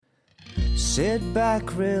Sit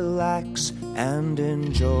back, relax, and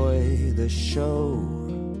enjoy the show.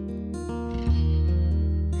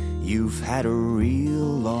 You've had a real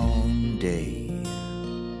long day.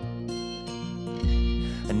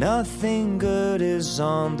 Nothing good is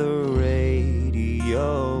on the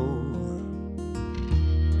radio.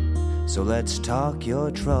 So let's talk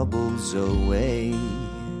your troubles away.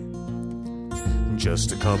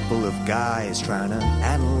 Just a couple of guys trying to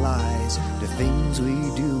analyze the things we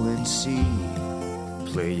do and see.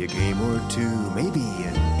 Play a game or two, maybe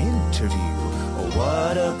an interview. Oh,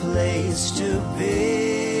 what a place to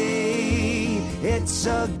be. It's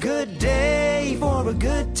a good day for a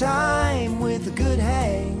good time with a good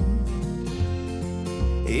hang.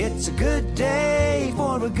 It's a good day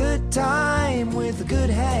for a good time with a good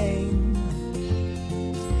hang.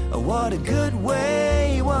 What a good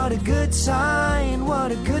way, what a good sign,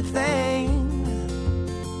 what a good thing.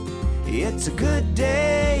 It's a good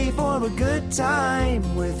day for a good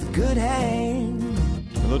time with a good hang.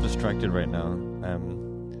 I'm a little distracted right now.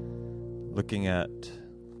 I'm looking at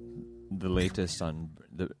the latest on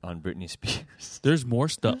Britney Spears. There's more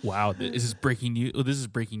stuff. Wow, this is breaking news. Oh, this is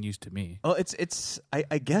breaking news to me. Oh, it's.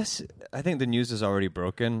 I guess I think the news is already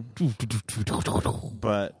broken,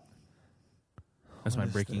 but that's my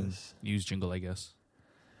breaking news jingle, I guess.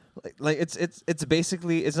 Like it's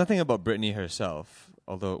basically it's nothing about Britney herself.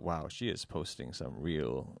 Although, wow, she is posting some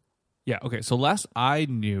real. Yeah. Okay. So last I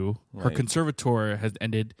knew, her Like- conservatoire has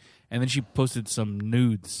ended, and then she posted some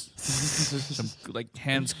nudes, some like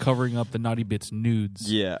hands covering up the naughty bits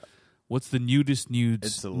nudes. Yeah. What's the nudist nudes?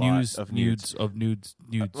 It's a lot of nudes. nudes.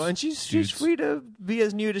 Well, and she's Nudes. free to be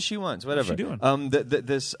as nude as she wants. Whatever. she doing?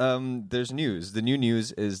 There's news. The new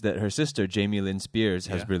news is that her sister Jamie Lynn Spears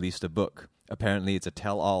has Yeah. released a book. Apparently, it's a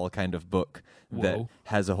tell-all kind of book that Whoa.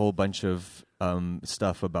 has a whole bunch of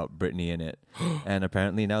stuff about Britney in it, and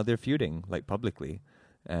apparently now they're feuding like publicly,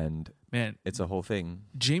 and Man, it's a whole thing.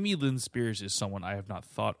 Jamie Lynn Spears is someone I have not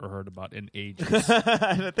thought or heard about in ages.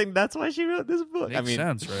 And I think that's why she wrote this book. Makes I mean,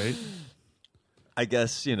 sense, right? I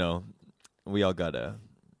guess we all gotta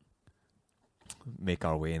make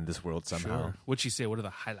our way in this world somehow. Sure. What'd she say? What are the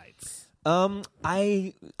highlights?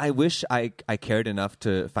 I wish I cared enough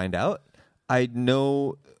to find out. I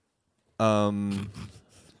know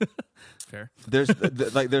Fair.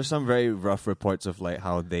 there's some very rough reports of like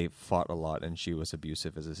how they fought a lot and she was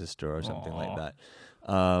abusive as a sister or something like that.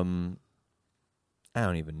 I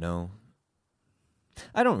don't even know.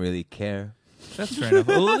 I don't really care. That's fair enough.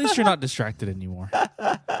 Well, at least you're not distracted anymore.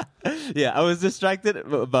 Yeah, I was distracted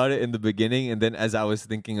about it in the beginning, and then as I was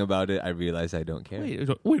thinking about it, I realized I don't care.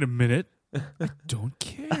 Wait a minute. I don't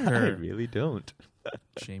I care. really don't.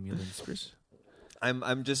 Jamie Lynn Spears.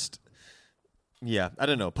 I'm just, yeah, I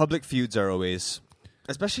don't know. Public feuds are always,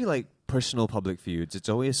 especially like personal public feuds. It's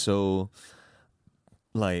always so,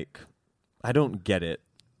 like, I don't get it.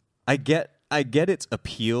 I get its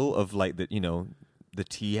appeal of like that, the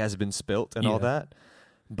tea has been spilt and all Yeah. that,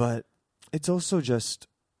 but it's also just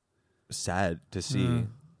sad to see.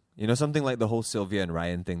 Something like the whole Sylvia and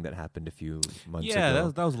Ryan thing that happened a few months ago. Yeah,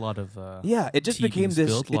 that was a lot of. Yeah, it just tea became being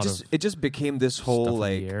this. spilled, a lot of It just became this whole stuff in the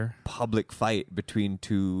like air. public fight between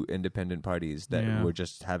two independent parties that Yeah. were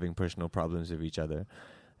just having personal problems with each other,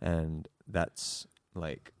 and that's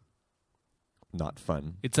like not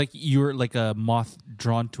fun. It's like you're like a moth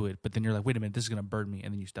drawn to it, but then you're like, wait a minute, this is gonna burn me,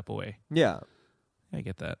 and then you step away. Yeah, I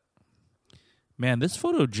get that. Man, this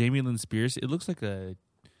photo of Jamie Lynn Spears, it looks like a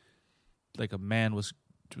man was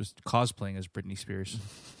cosplaying as Britney Spears.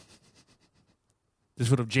 This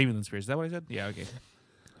photo of Jamie Lynn Spears. Is that what I said? Yeah, okay.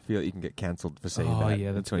 I feel like you can get canceled for saying Oh, that. yeah,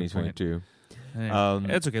 in that's a good point. 2022.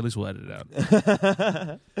 That's okay. At least we'll edit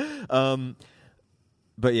it out.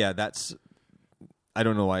 But yeah, that's. I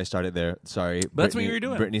don't know why I started there. Sorry, But that's what you were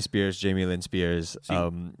doing. Britney Spears, Jamie Lynn Spears. See?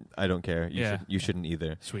 I don't care. Yeah. You shouldn't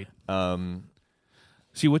either. Sweet. Um,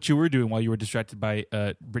 See, what you were doing while you were distracted by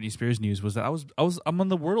Britney Spears news was that I'm on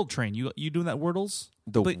the Wordle train. You doing that Wordles?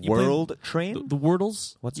 the You world train. The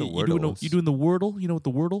Wordles? What's you, a you doing Wordles? You doing the Wordle? You know what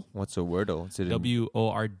the Wordle? What's a wordle? Is it in-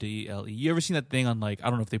 WORDLE. You ever seen that thing on like, I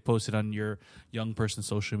don't know if they posted on your young person's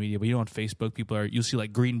social media, but on Facebook, you'll see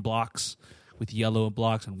like green blocks with yellow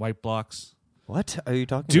blocks and white blocks. What are you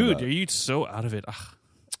talking Dude, about? are you so out of it? Ugh,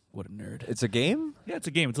 what a nerd. It's a game? Yeah, it's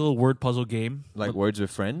a game. It's a little word puzzle game. Like Words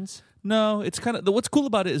with Friends? No, it's kind of what's cool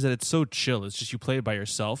about it is that it's so chill. It's just you play it by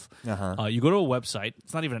yourself. Uh-huh. You go to a website.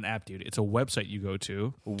 It's not even an app, dude. It's a website you go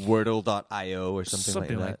to, Wordle.io or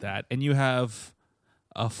something like that, and you have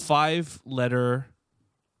a 5-letter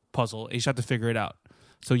puzzle. And you just have to figure it out.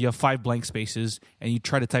 So you have 5 blank spaces, and you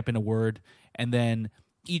try to type in a word, and then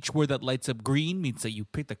each word that lights up green means that you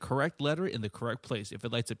picked the correct letter in the correct place. If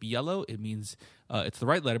it lights up yellow, it means it's the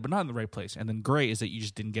right letter, but not in the right place. And then gray is that you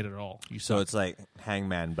just didn't get it at all. So it's like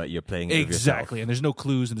Hangman, but you're playing it with exactly. yourself. And there's no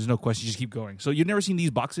clues and there's no questions. You just keep going. So you've never seen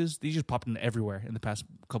these boxes? These just popped in everywhere in the past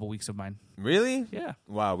couple weeks of mine. Really? Yeah.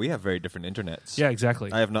 Wow, we have very different internets. Yeah,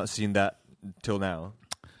 exactly. I have not seen that till now.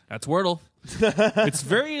 That's Wordle. It's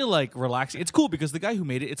very like relaxing. It's cool because the guy who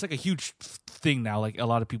made it, it's like a huge thing now. Like a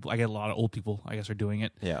lot of people, I get a lot of old people, I guess, are doing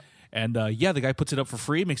it. Yeah. And the guy puts it up for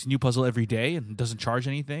free, makes a new puzzle every day, and doesn't charge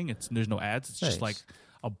anything. There's no ads. It's just like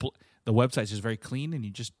the website's just very clean, and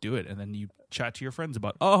you just do it, and then you chat to your friends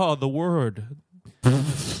about the word.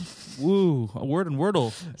 Woo, a word in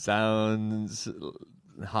Wordle. Sounds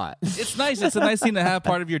hot. It's nice. It's a nice thing to have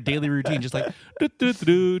part of your daily routine. Just like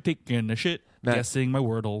taking a shit, guessing my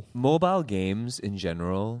Wordle. Mobile games in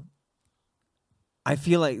general, I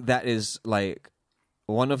feel like that is like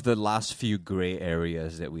one of the last few gray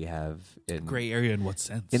areas that we have. Gray area in what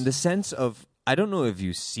sense? In the sense of, I don't know if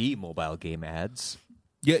you see mobile game ads.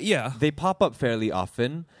 Yeah. They pop up fairly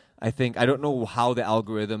often. I don't know how the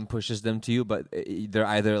algorithm pushes them to you, but they're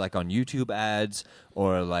either like on YouTube ads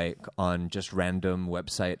or like on just random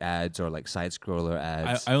website ads or like side scroller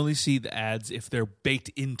ads. I only see the ads if they're baked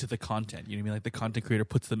into the content. You know what I mean? Like the content creator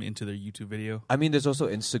puts them into their YouTube video. I mean, there's also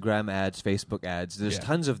Instagram ads, Facebook ads. There's Yeah.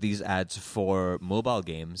 tons of these ads for mobile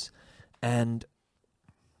games. And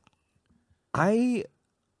I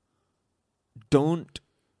don't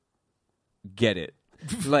get it.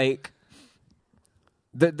 Like...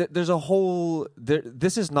 There's a whole...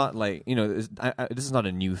 This is not like... this is not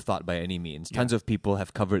a new thought by any means. Tons of people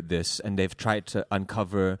have covered this, and they've tried to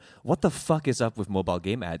uncover what the fuck is up with mobile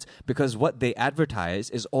game ads, because what they advertise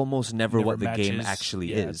is almost never what the game matches. actually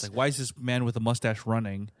Yeah, is. It's like, why is this man with a mustache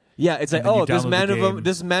running? Yeah, it's like, And then you this download the game.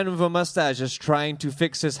 this man with a mustache is trying to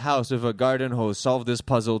fix his house with a garden hose, solve this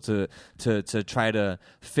puzzle to try to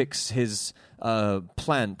fix his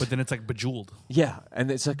plant. But then it's like Bejeweled. Yeah,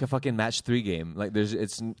 and it's like a fucking match 3 game. Like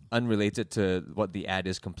it's unrelated to what the ad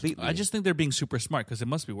is completely. I just think they're being super smart because it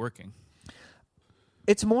must be working.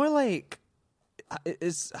 It's more like,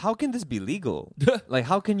 how can this be legal? Like,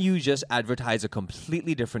 how can you just advertise a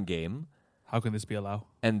completely different game? How can this be allowed?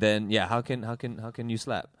 And then how can you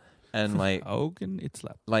slap? And like, How can it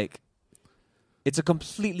slap? like, it's a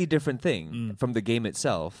completely different thing from the game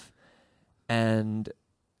itself, and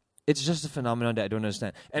it's just a phenomenon that I don't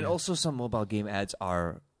understand. And also, some mobile game ads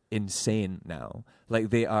are insane now.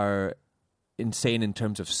 Like, they are insane in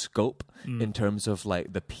terms of scope, in terms of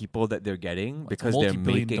like the people that they're getting, because they're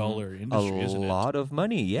making industry, a lot of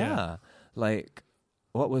money. Yeah. Like,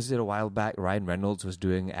 what was it a while back? Ryan Reynolds was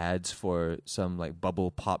doing ads for some like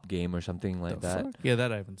bubble pop game or something like that. Fuck? Yeah,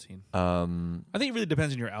 that I haven't seen. I think it really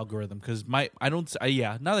depends on your algorithm because now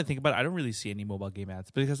that I think about it, I don't really see any mobile game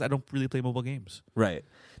ads because I don't really play mobile games. Right.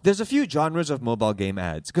 There's a few genres of mobile game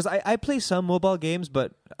ads because I play some mobile games,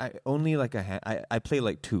 but I only like I play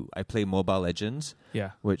like 2. I play Mobile Legends,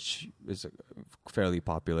 which is fairly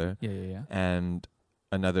popular. Yeah. And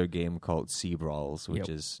another game called Sea Brawls, which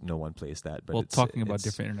is no one plays that. But talking about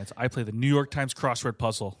different internets, I play the New York Times crossword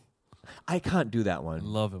puzzle. I can't do that one.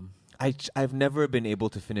 Love him. I've never been able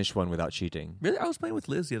to finish one without cheating. Really, I was playing with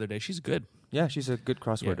Liz the other day. She's good. Yeah, she's a good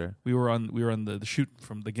crossworder. Yeah. We were on the shoot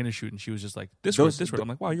from the Guinness shoot, and she was just like this word. I'm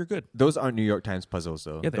like, wow, you're good. Those aren't New York Times puzzles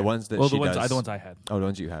though. Yeah, the ones that the she ones does. the ones I had. Oh, the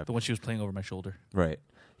ones you have. The one she was playing over my shoulder. Right.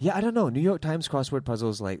 Yeah, I don't know. New York Times crossword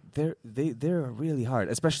puzzles, like they're really hard,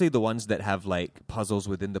 especially the ones that have like puzzles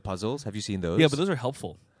within the puzzles. Have you seen those? Yeah, but those are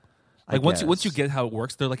helpful. Like once you get how it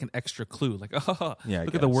works, they're like an extra clue. Like, look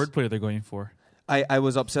at the wordplay they're going for. I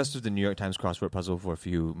was obsessed with the New York Times crossword puzzle for a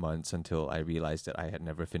few months until I realized that I had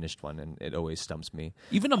never finished one, and it always stumps me.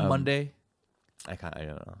 Even on Monday. I don't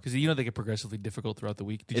know. Because they get progressively difficult throughout the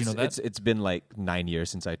week. Did you know that? It's been like 9 years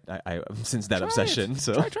since since that obsession.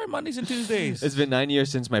 So try Mondays and Tuesdays. It's been 9 years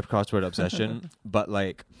since my crossword obsession, but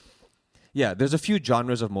like, yeah, there's a few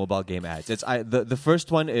genres of mobile game ads. The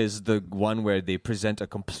first one is the one where they present a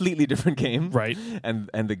completely different game, right? And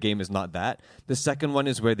the game is not that. The second one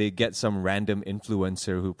is where they get some random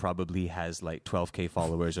influencer who probably has like 12K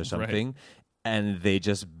followers or something, right. And they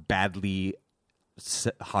just badly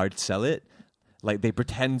hard sell it. Like they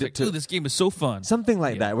pretend to. This game is so fun. Something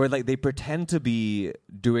like that, where like they pretend to be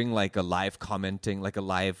doing like a live commenting, like a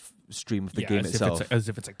live stream of the game itself, as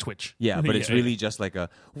if it's like Twitch. Yeah, but it's really just like a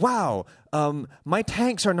wow. My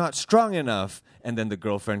tanks are not strong enough, and then the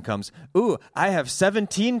girlfriend comes. Ooh, I have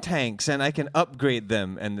 17 tanks, and I can upgrade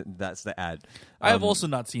them, and that's the ad. I have also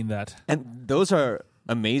not seen that, and those are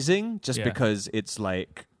amazing, just because it's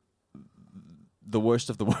like the worst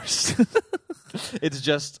of the worst. It's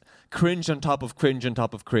just cringe on top of cringe on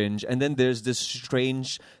top of cringe, and then there's this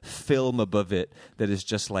strange film above it that is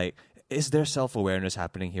just like, is there self-awareness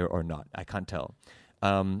happening here or not? I can't tell.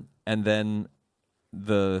 And then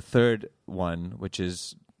the third one, which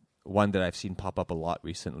is one that I've seen pop up a lot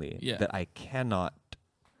recently, that I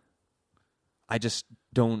just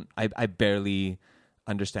don't, I barely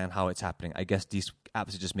understand how it's happening. I guess these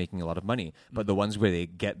apps are just making a lot of money, but the ones where they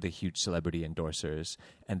get the huge celebrity endorsers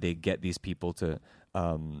and they get these people to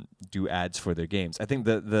do ads for their games. I think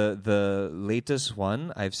the latest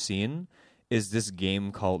one I've seen is this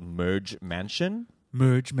game called Merge Mansion.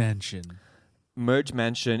 Merge Mansion.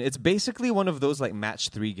 It's basically one of those like match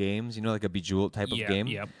 3 games, you know, like a Bejeweled type of game.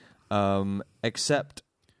 Yep. Except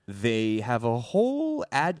they have a whole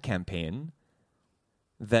ad campaign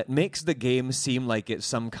that makes the game seem like it's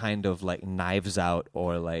some kind of like Knives Out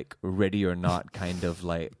or like Ready or Not kind of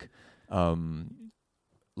like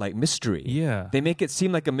mystery. Yeah. They make it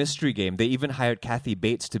seem like a mystery game. They even hired Kathy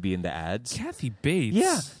Bates to be in the ads. Kathy Bates?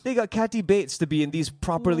 Yeah. They got Kathy Bates to be in these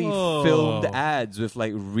properly filmed ads with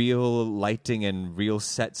like real lighting and real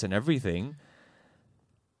sets and everything.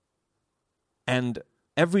 And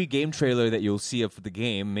every game trailer that you'll see of the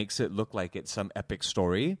game makes it look like it's some epic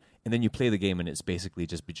story. And then you play the game and it's basically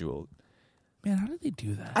just Bejeweled. Man, how did they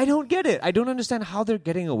do that? I don't get it. I don't understand how they're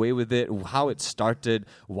getting away with it, how it started,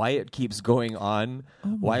 why it keeps going on,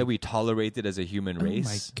 why we tolerate it as a human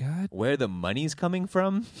race. Oh my God. Where the money's coming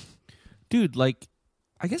from. Dude, like,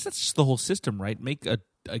 I guess that's just the whole system, right? Make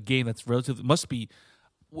a game that's relatively, must be,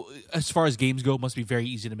 as far as games go, must be very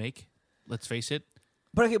easy to make. Let's face it.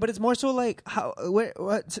 But it's more so like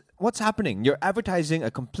what's happening? You're advertising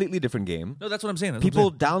a completely different game. No, that's what I'm saying.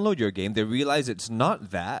 People download your game, they realize it's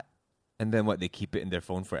not that, and then they keep it in their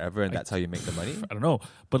phone forever, and that's how you make the money? I don't know.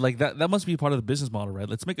 But like that must be part of the business model, right?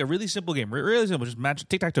 Let's make a really simple game. Really simple, just match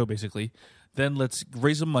tic-tac-toe basically. Then let's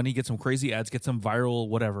raise some money, get some crazy ads, get some viral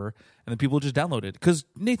whatever, and then people just download it. Because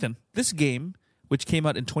Nathan, this game, which came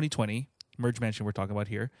out in 2020, Merge Mansion we're talking about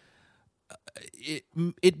here,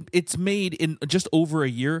 it's made in just over a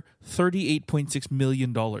year $38.6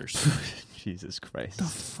 million. Jesus Christ. The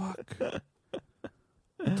fuck?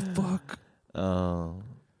 The fuck? Oh.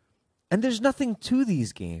 And there's nothing to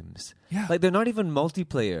these games. Yeah. Like, they're not even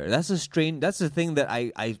multiplayer. That's the thing that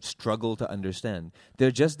I struggle to understand.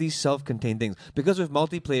 They're just these self-contained things. Because with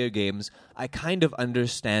multiplayer games, I kind of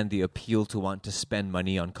understand the appeal to want to spend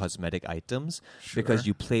money on cosmetic items. Sure. Because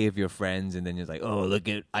you play with your friends and then you're like, oh, look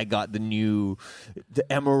at, I got the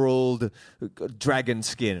emerald dragon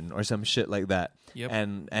skin or some shit like that. Yep.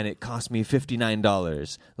 And it cost me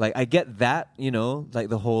 $59. Like, I get that, you know, like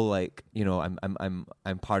the whole like, you know,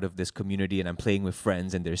 I'm part of this community and I'm playing with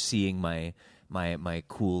friends and they're seeing my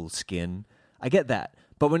cool skin. I get that.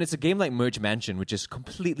 But when it's a game like Merge Mansion, which is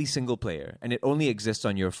completely single player and it only exists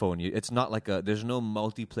on your phone, it's not like there's no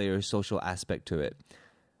multiplayer social aspect to it.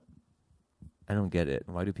 I don't get it.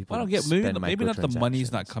 Why do people? I don't get. Maybe not the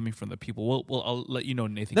money's not coming from the people. Well, I'll let you know,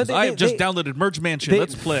 Nathan. Because I have just downloaded Merge Mansion.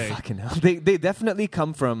 Let's play. Fucking hell. They definitely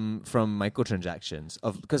come from microtransactions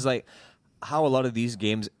because like how a lot of these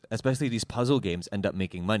games, especially these puzzle games, end up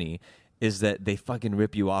making money is that they fucking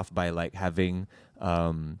rip you off by like having.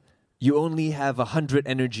 You only have 100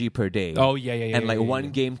 energy per day. Oh yeah. And like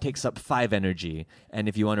one game takes up 5 energy, and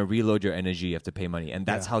if you want to reload your energy, you have to pay money, and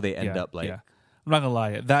that's how they end up like. Yeah. I'm not gonna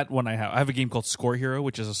lie. That one I have a game called Score Hero,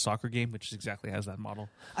 which is a soccer game, which exactly has that model.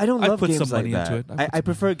 I don't love games some money like that. into it. I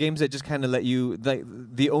prefer games that just kind of let you like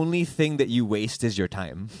the only thing that you waste is your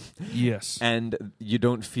time. Yes, and you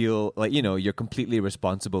don't feel like you're completely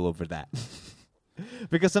responsible over that.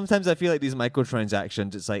 Because sometimes I feel like these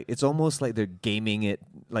microtransactions, it's almost like they're gaming it,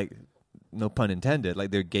 like no pun intended, like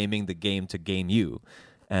they're gaming the game to game you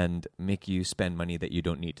and make you spend money that you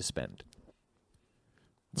don't need to spend.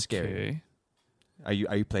 It's scary. Are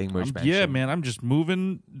you playing Merge Mansion? Yeah, man. I'm just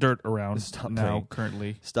moving dirt around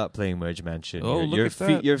currently. Stop playing Merge Mansion. Oh, look at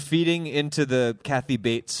that. You're feeding into the Kathy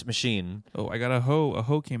Bates machine. Oh, I got a hoe. A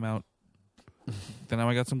hoe came out. Then now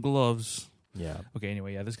I got some gloves. Yeah. Okay,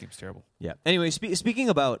 anyway, this game's terrible. Yeah. Anyway, speaking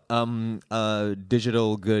about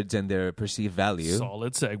digital goods and their perceived value.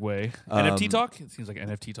 Solid segue. NFT talk? It seems like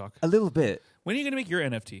NFT talk. A little bit. When are you going to make your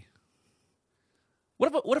NFT?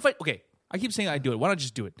 What if I... Okay. I keep saying I do it. Why not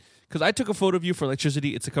just do it? Because I took a photo of you for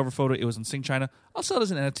electricity. It's a cover photo. It was in Sing China. I'll sell it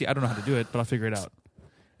as an NFT. I don't know how to do it, but I'll figure it out.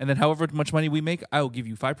 And then however much money we make, I will give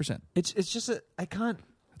you 5%. It's just I can't.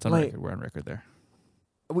 It's on record. We're on record there.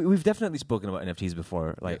 We've definitely spoken about NFTs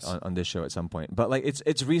before, like yes. on this show at some point. But like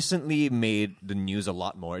it's recently made the news a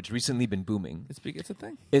lot more. It's recently been booming. It's a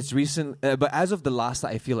thing. It's recent, but as of the last,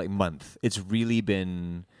 I feel like month, it's really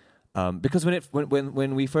been Because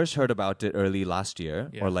when we first heard about it early last year,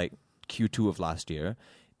 Yeah. or like Q2 of last year,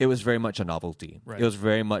 it was very much a novelty. Right. It was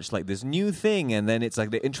very much like this new thing, and then it's like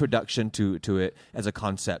the introduction to it as a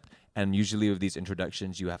concept. And usually with these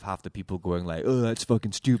introductions, you have half the people going like, "Oh, that's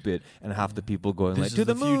fucking stupid," and half the people going This like, is "To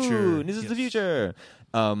the the future." moon! This is the Yes. future."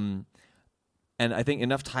 And I think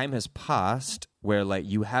enough time has passed where like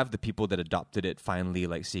you have the people that adopted it finally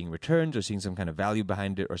like seeing returns or seeing some kind of value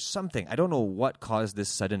behind it or something. I don't know what caused this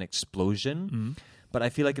sudden explosion, but I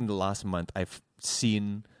feel like in the last month I've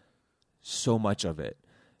seen so much of it.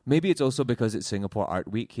 Maybe it's also because it's Singapore Art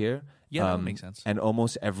Week here. Yeah, that makes sense. And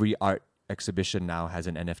almost every art exhibition now has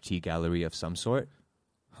an NFT gallery of some sort.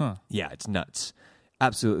 Huh. Yeah, it's nuts.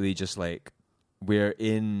 Absolutely, just like we're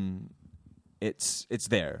in. It's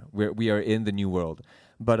there. We are in the new world.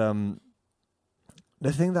 But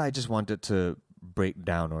the thing that I just wanted to break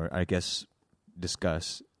down, or I guess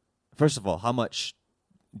discuss, first of all, how much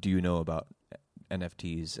do you know about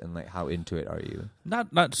NFTs and like how into it are you?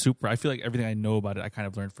 Not super. I feel like everything I know about it, I kind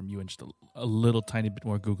of learned from you and just a little tiny bit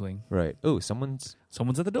more Googling. Right. Oh, someone's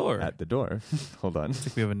Someone's at the door. at the door. Hold on. I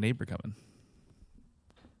think we have a neighbor coming.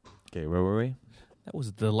 Okay, where were we? That was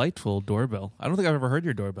a delightful doorbell. I don't think I've ever heard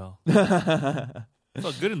your doorbell.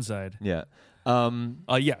 Felt good inside. Yeah.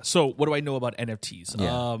 Yeah. So what do I know about NFTs?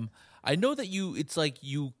 Yeah. I know that it's like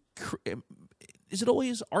is it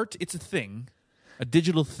always art? It's a thing, a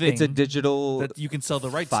digital thing. It's a digital that you can sell the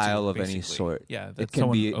rights file to, of any basically. sort. Yeah. that It can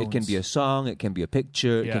someone be it can owns. be a song, it can be a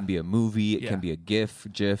picture, it Yeah. can be a movie, it Yeah. can be a GIF,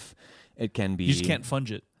 it can be You just can't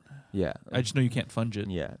funge it. Yeah. I just know you can't funge it.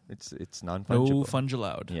 Yeah, it's No non-fungible. funge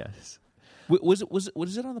allowed. Yes. Was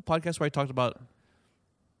it on the podcast where I talked about?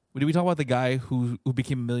 Did we talk about the guy who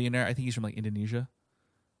became a millionaire? I think he's from like Indonesia.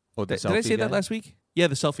 Oh, the Did I selfie say that guy? last week? Yeah,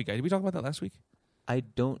 the selfie guy. Did we talk about that last week? I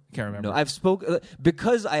don't Can't remember. know. I've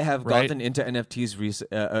because I have Right. gotten into NFTs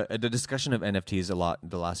the discussion of NFTs a lot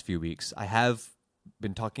the last few weeks. I have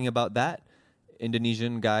been talking about that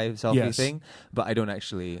Indonesian guy selfie Yes. thing, but I don't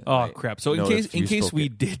actually Oh like, crap! So know if you in case spoke we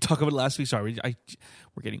it. did talk about it last week, sorry,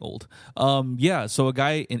 we're getting old. Yeah. So a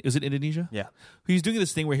guy is it Indonesia? Yeah. He's doing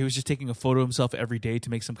this thing where he was just taking a photo of himself every day to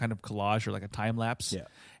make some kind of collage or like a time lapse. Yeah.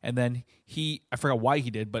 And then I forgot why he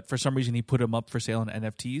did, but for some reason he put them up for sale on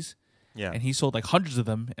NFTs. Yeah. And he sold like hundreds of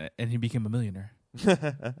them, and he became a millionaire.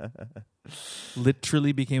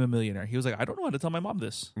 Literally became a millionaire. He was like, I don't know how to tell my mom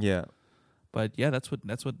this, Yeah. but yeah, that's what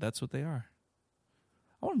they are.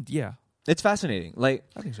 Yeah, It's fascinating. Like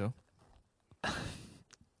I think so.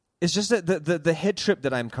 it's just that the head trip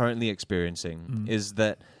that I'm currently experiencing is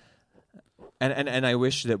that, and I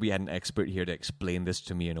wish that we had an expert here to explain this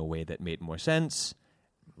to me in a way that made more sense.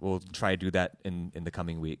 We'll try to do that in the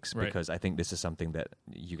coming weeks Right. because I think this is something that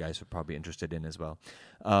you guys are probably interested in as well.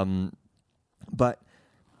 But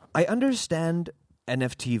I understand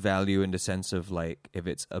NFT value in the sense of like if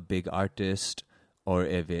it's a big artist or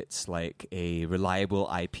if it's like a reliable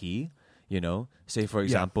IP. You know, say for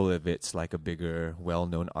example, if it's like a bigger,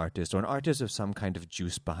 well-known artist or an artist with some kind of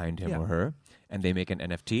juice behind him Yeah. or her, and they make an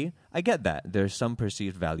NFT, I get that. There's some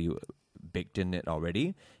perceived value baked in it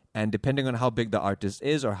already. And depending on how big the artist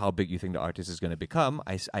is or how big you think the artist is going to become,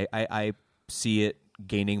 I see it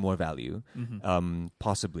gaining more value,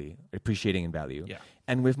 possibly appreciating in value. Yeah.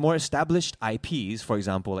 And with more established IPs, for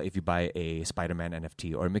example, like if you buy a Spider-Man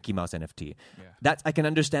NFT or a Mickey Mouse NFT, I can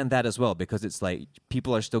understand that as well because it's like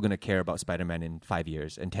people are still going to care about Spider-Man in 5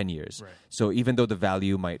 years and 10 years. Right. So even though the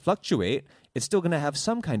value might fluctuate, it's still going to have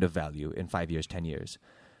some kind of value in 5 years, 10 years.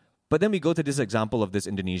 But then we go to this example of this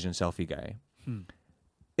Indonesian selfie guy.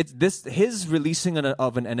 It's his releasing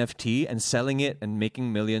of an NFT and selling it and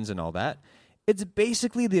making millions and all that. It's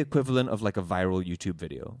basically the equivalent of like a viral YouTube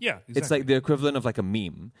video. Yeah, It's exactly. like the equivalent of like a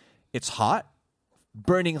meme. It's hot,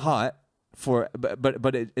 burning hot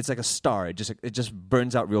but it's like a star. It just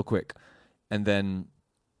burns out real quick, and then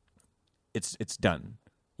it's done.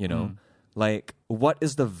 You know, like what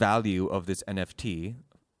is the value of this NFT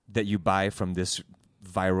that you buy from this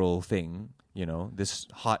viral thing? You know, this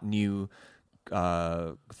hot new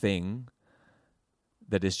thing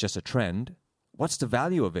that is just a trend. What's the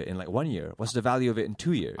value of it in like 1 year? What's the value of it in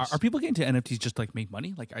 2 years? Are people getting to NFTs just to, like make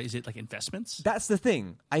money? Like, is it like investments? That's the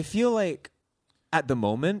thing. I feel like at the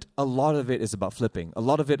moment, a lot of it is about flipping. A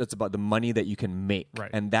lot of it is about the money that you can make. Right.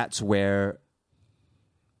 And that's where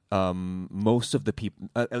most of the people,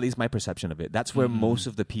 at least my perception of it, that's where most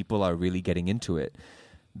of the people are really getting into it.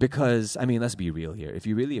 Because, I mean, let's be real here. If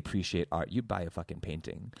you really appreciate art, you buy a fucking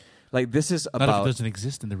painting. Like, this is Not if about... it doesn't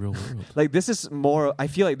exist in the real world. Like, this is more... I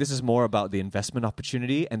feel like this is more about the investment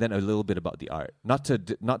opportunity and then a little bit about the art. Not to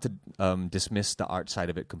dismiss the art side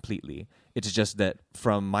of it completely. It's just that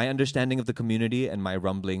from my understanding of the community and my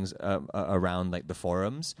rumblings around, like, the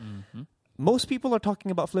forums... Mm-hmm. Most people are talking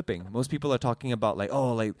about flipping. Most people are talking about like,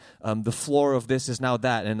 oh, like the floor of this is now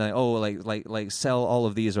that, and like, oh, like sell all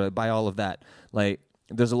of these or buy all of that. Like,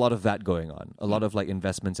 there's a lot of that going on. A lot of like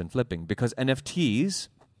investments in flipping because NFTs,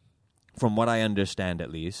 from what I understand at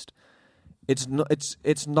least, it's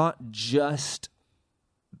not just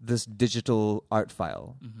this digital art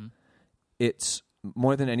file. Mm-hmm. It's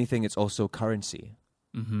more than anything. It's also currency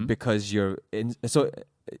because so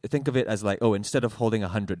think of it as like, oh, instead of holding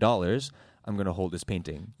 $100, I'm going to hold this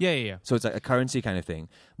painting. Yeah. So it's like a currency kind of thing.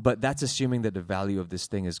 But that's assuming that the value of this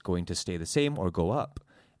thing is going to stay the same or go up.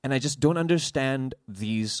 And I just don't understand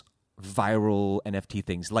these viral NFT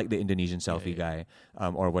things like the Indonesian selfie guy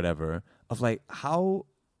or whatever of like, how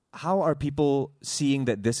are people seeing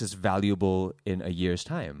that this is valuable in a year's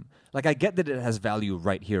time? Like, I get that it has value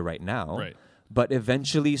right here, right now. Right. But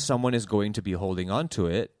eventually someone is going to be holding on to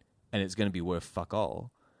it and it's going to be worth fuck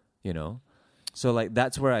all, you know? So, like,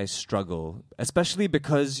 that's where I struggle, especially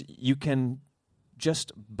because you can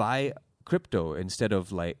just buy crypto instead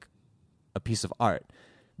of, like, a piece of art.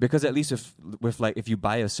 Because at least if you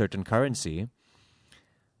buy a certain currency,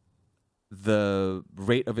 the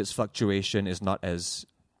rate of its fluctuation is not as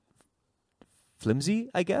flimsy,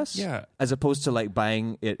 I guess. Yeah. As opposed to like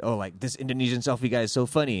buying it. Oh, like this Indonesian selfie guy is so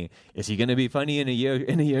funny. Is he gonna be funny in a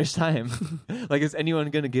year's time? Like, is anyone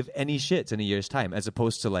gonna give any shits in a year's time? As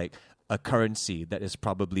opposed to like a currency that is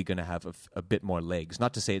probably gonna have a bit more legs.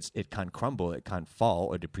 Not to say it can't crumble, it can't fall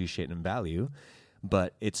or depreciate in value,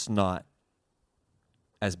 but it's not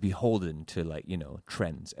as beholden to like, you know,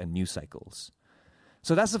 trends and news cycles.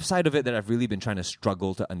 So that's the side of it that I've really been trying to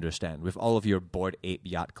struggle to understand with all of your Bored Ape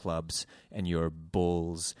Yacht Clubs and your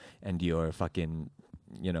bulls and your fucking,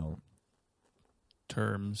 you know...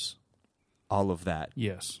 terms. All of that.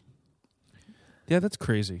 Yes. Yeah, that's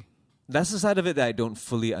crazy. That's the side of it that I don't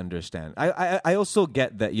fully understand. I also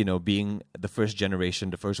get that, you know, being the first generation,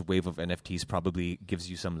 the first wave of NFTs probably gives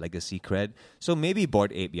you some legacy cred. So maybe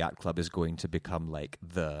Bored Ape Yacht Club is going to become like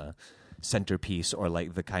the centerpiece or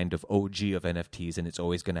like the kind of OG of NFTs, and it's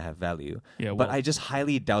always going to have value. Yeah, but I just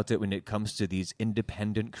highly doubt it when it comes to these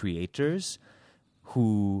independent creators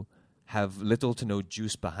who have little to no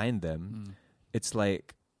juice behind them. It's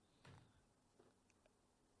like,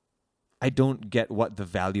 I don't get what the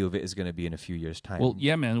value of it is going to be in a few years' time. Well,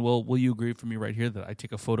 yeah, man. Well, will you agree with me right here that I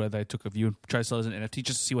take a photo that I took of you and try to sell it as an NFT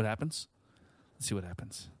just to see what happens? Let's see what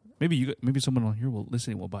happens. Maybe someone on here will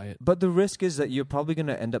listen and will buy it. But the risk is that you're probably going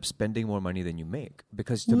to end up spending more money than you make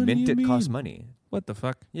because to What do mint you it costs mean? money. What the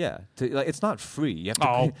fuck? Yeah, it's not free. You have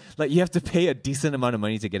to pay, you have to pay a decent amount of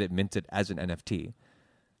money to get it minted as an NFT.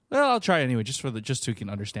 Well, I'll try anyway, just so you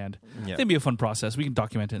can understand. Yeah. It'd be a fun process. We can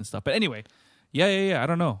document it and stuff. But anyway, yeah. I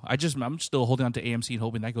don't know. I'm still holding on to AMC and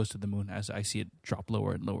hoping that goes to the moon as I see it drop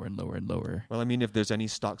lower and lower and lower and lower. Well, I mean, if there's any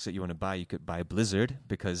stocks that you want to buy, you could buy Blizzard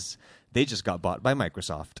because they just got bought by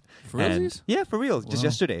Microsoft. For realsies? Yeah, for real. Just Wow.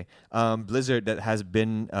 yesterday. Blizzard that has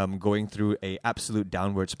been going through a absolute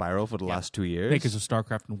downward spiral for the last 2 years. Makers of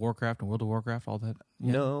StarCraft and Warcraft and World of Warcraft, all that.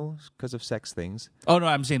 Yeah. No, because of sex things. Oh, no,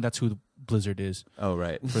 I'm saying that's who Blizzard is. Oh,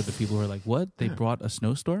 right. For the people who are like, what? They brought a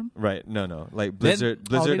snowstorm? Right. No. Like Then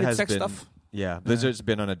Blizzard automated has sex been... stuff? Yeah, Blizzard's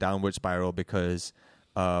been on a downward spiral because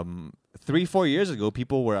 3-4 years ago,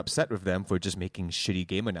 people were upset with them for just making shitty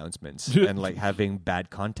game announcements and like having bad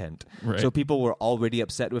content. Right. So people were already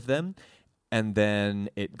upset with them. And then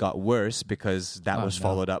it got worse because that was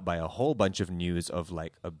followed up by a whole bunch of news of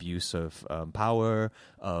like abuse of power,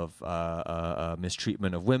 of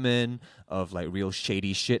mistreatment of women, of like real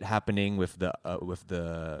shady shit happening with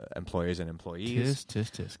the employers and employees.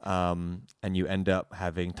 Tisk. And you end up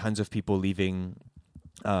having tons of people leaving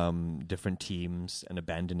different teams and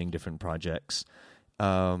abandoning different projects.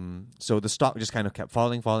 So the stock just kind of kept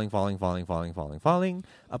falling up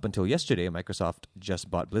until yesterday. Microsoft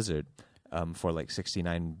just bought Blizzard. For like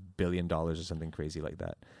 $69 billion or something crazy like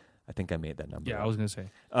that. I think I made that number. Yeah, up. I was going to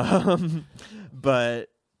say. But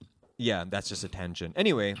yeah, that's just a tangent.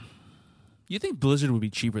 Anyway. You think Blizzard would be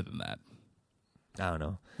cheaper than that? I don't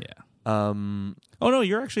know. Yeah. Oh, no,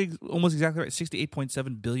 you're actually almost exactly right.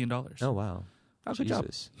 $68.7 billion. Oh, wow. Oh, good job.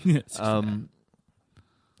 Jesus. Yeah,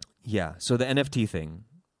 yeah, so the NFT thing.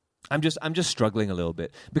 I'm just struggling a little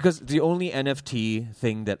bit because the only NFT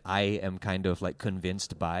thing that I am kind of like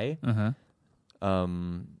convinced by,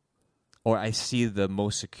 or I see the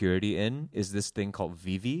most security in is this thing called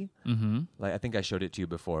Vivi. Mm-hmm. Like I think I showed it to you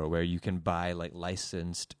before, where you can buy like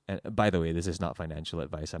licensed. And by the way, this is not financial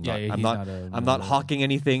advice. I'm not hawking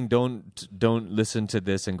anything. Don't listen to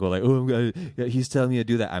this and go like, oh, he's telling me to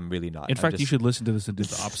do that. I'm really not. In fact, you should listen to this and do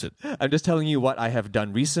the opposite. I'm just telling you what I have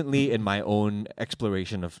done recently in my own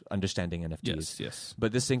exploration of understanding NFTs. Yes.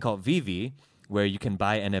 But this thing called Vivi, where you can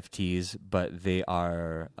buy NFTs, but they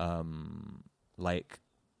are like.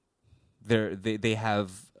 They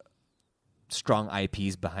have strong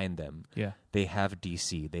IPs behind them. Yeah. They have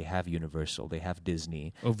DC, they have Universal, they have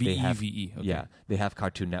Disney. Oh, VE. Okay. Yeah, they have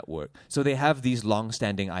Cartoon Network. So they have these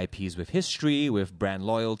long-standing IPs with history, with brand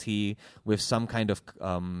loyalty, with some kind of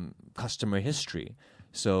customer history.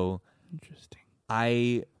 So interesting.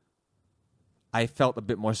 I felt a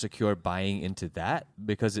bit more secure buying into that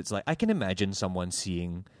because it's like I can imagine someone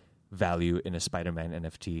seeing value in a Spider-Man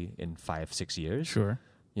NFT in 5-6 years. Sure.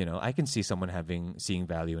 You know, I can see someone seeing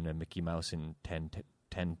value in a Mickey Mouse in 10,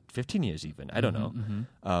 15 years even. I don't know.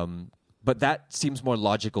 Mm-hmm. But that seems more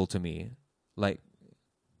logical to me. Like,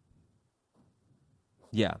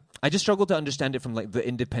 yeah. I just struggle to understand it from like the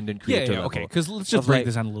independent creator level. Okay, because let's just break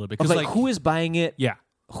this down a little bit. Because like, who is buying it? Yeah.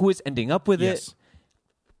 Who is ending up with Yes. it?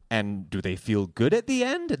 And do they feel good at the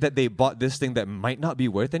end that they bought this thing that might not be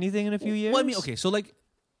worth anything in a few years? Well, I mean, okay, so like,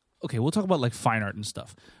 we'll talk about like fine art and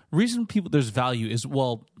stuff. Reason there's value is,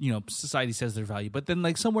 well, you know, society says there's value, but then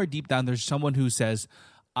like somewhere deep down, there's someone who says,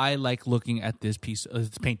 I like looking at this piece,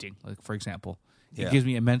 this painting, like for example. It gives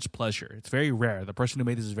me immense pleasure. It's very rare. The person who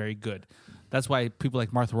made this is very good. That's why people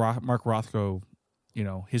like Mark Rothko, you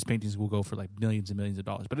know, his paintings will go for like millions and millions of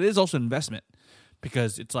dollars. But it is also an investment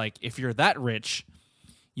because it's like if you're that rich,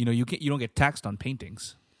 you know, you don't get taxed on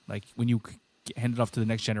paintings. Like when you hand it off to the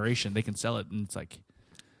next generation, they can sell it, and it's like.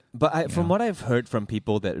 But from what I've heard from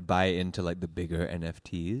people that buy into like the bigger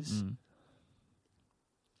NFTs,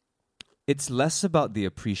 it's less about the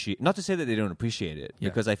appreciate. Not to say that they don't appreciate it,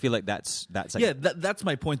 because I feel like that's like that's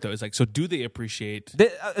my point though. Is like, so do they appreciate?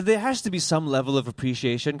 There has to be some level of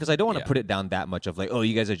appreciation because I don't want to put it down that much of like, oh,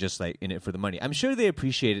 you guys are just like in it for the money. I'm sure they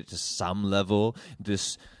appreciate it to some level.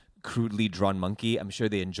 This crudely drawn monkey, I'm sure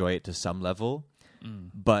they enjoy it to some level,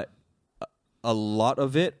 but a lot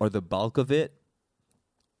of it, or the bulk of it,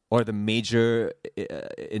 or the major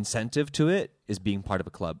incentive to it is being part of a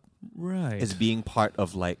club. Right. Is being part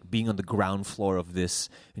of like being on the ground floor of this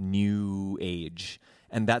new age.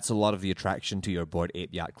 And that's a lot of the attraction to your Bored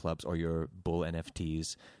Ape Yacht Clubs or your Bull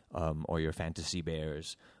NFTs or your Fantasy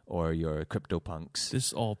Bears or your CryptoPunks.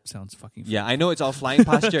 This all sounds fucking Yeah, I know it's all flying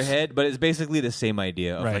past your head, but it's basically the same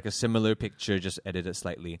idea of like a similar picture, just edited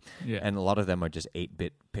slightly. Yeah. And a lot of them are just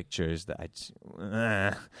 8-bit pictures that I just,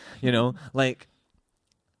 you know, like...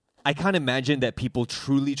 I can't imagine that people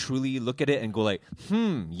truly look at it and go like,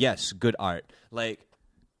 yes, good art. Like,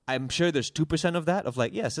 I'm sure there's 2% of that, of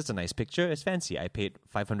like, yes, it's a nice picture. It's fancy. I paid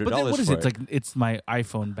 $500 for it. But what is it? It's like, it's my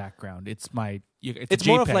iPhone background. It's my... It's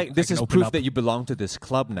more of like, this is proof that you belong to this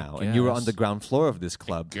club now. And you were on the ground floor of this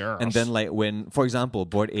club. And then like when, for example,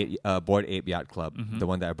 Bored Ape Yacht Club, the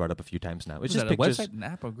one that I brought up a few times now. It's just pictures. A website, an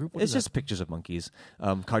app, a group? It's just pictures of monkeys.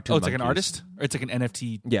 Cartoon monkeys. It's like an artist? Or it's like an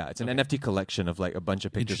NFT? Yeah, it's an NFT collection of like a bunch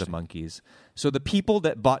of pictures of monkeys. So the people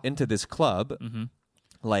that bought into this club,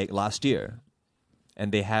 like last year,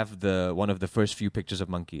 and they have one of the first few pictures of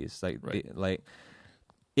monkeys. Like,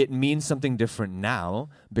 it means something different now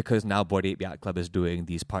because now Bored Ape Yacht Club is doing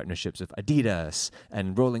these partnerships with Adidas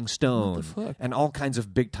and Rolling Stone and all kinds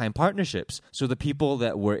of big time partnerships. So the people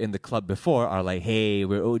that were in the club before are like, hey,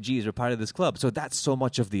 we're OGs, we're part of this club. So that's so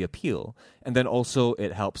much of the appeal. And then also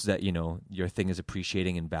it helps that, you know, your thing is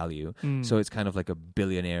appreciating in value. So it's kind of like a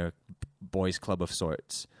billionaire boys club of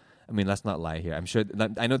sorts. I mean, let's not lie here. I'm sure.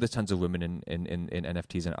 I know there's tons of women in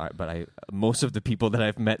NFTs and art, but most of the people that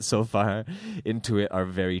I've met so far into it are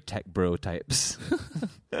very tech bro types.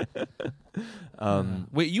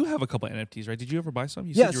 Wait, you have a couple of NFTs, right? Did you ever buy some?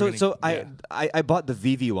 I bought the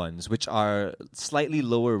Vivi ones, which are slightly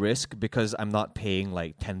lower risk because I'm not paying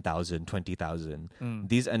like 10,000, 20,000.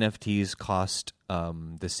 These NFTs cost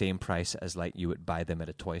the same price as like you would buy them at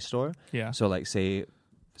a toy store. Yeah. So like say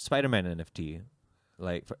Spider-Man NFT.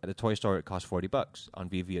 Like at a toy store, it costs $40. On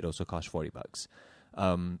Vivi, it also costs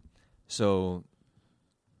 $40. So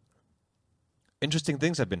interesting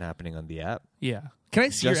things have been happening on the app. Yeah. Can I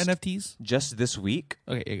see your NFTs? Just this week.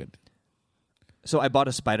 Okay, good. So I bought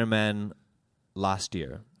a Spider-Man last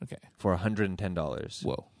year. Okay. For $110.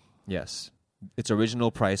 Whoa. Yes. Its original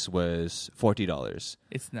price was $40.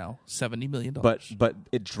 It's now $70 million. But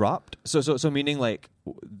it dropped. So meaning like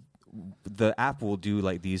the app will do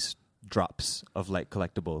like these drops of like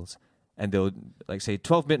collectibles, and they'll like say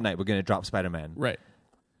 12 midnight, we're going to drop Spider-Man. Right.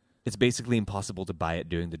 It's basically impossible to buy it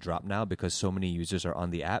during the drop now because so many users are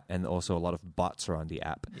on the app, and also a lot of bots are on the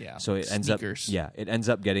app. Yeah. So it ends up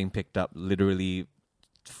getting picked up literally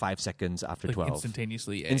 5 seconds after Like 12.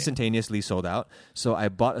 instantaneously. Instantaneously sold out. So I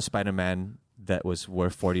bought a Spider-Man that was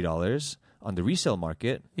worth $40 on the resale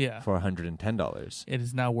market for $110. It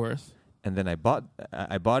is now worth. And then I bought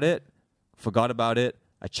it, forgot about it.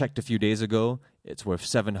 I checked a few days ago. It's worth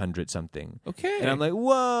 700 something. Okay. And I'm like,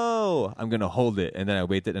 whoa, I'm going to hold it. And then I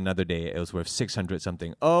waited another day. It was worth 600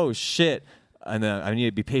 something. Oh, shit. And then I need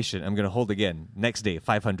to be patient. I'm going to hold again. Next day,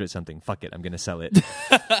 500 something. Fuck it. I'm going to sell it.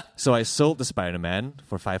 So I sold the Spider-Man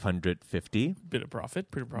for $550. Bit of profit.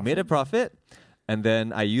 Pretty profit. Made a profit. And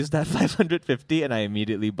then I used that $550 and I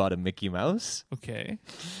immediately bought a Mickey Mouse. Okay.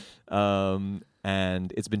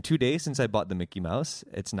 And it's been 2 days since I bought the Mickey Mouse.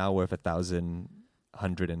 It's now worth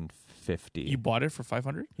 $1,150. You bought it for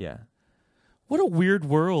 500? Yeah. What a weird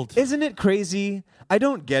world. Isn't it crazy? I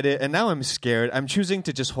don't get it, and now I'm scared. I'm choosing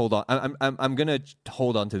to just hold on. I'm gonna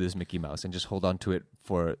hold on to this Mickey Mouse and just hold on to it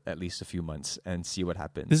for at least a few months and see what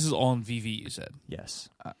happens. This is all in VV, you said. Yes.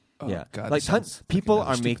 Yeah. God, like people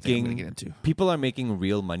are making making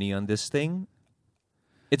real money on this thing.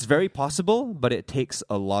 It's very possible, but it takes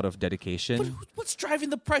a lot of dedication. But what's driving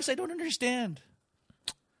the price? I don't understand.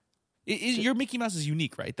 Your Mickey Mouse is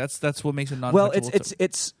unique, right? That's what makes it non. Well,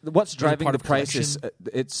 it's what's driving the price collection? is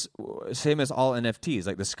it's same as all NFTs,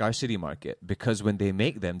 like the scarcity market. Because when they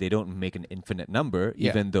make them, they don't make an infinite number,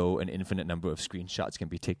 even though an infinite number of screenshots can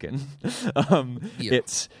be taken.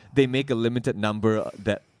 They make a limited number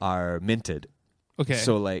that are minted. Okay.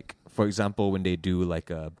 So, like for example, when they do like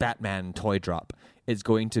a Batman toy drop, it's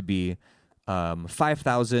going to be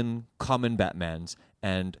 5,000 common Batmans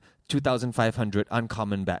and 2,500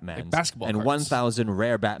 uncommon Batmans, like basketball and cards. 1,000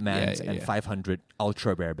 rare Batmans, and 500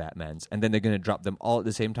 ultra rare Batmans, and then they're going to drop them all at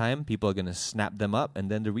the same time. People are going to snap them up, and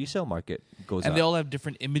then the resale market goes up. And they all have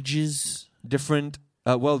different images. Different.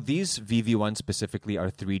 Well, these VV ones specifically are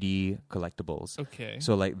 3D collectibles. Okay.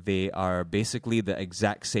 So like they are basically the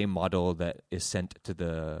exact same model that is sent to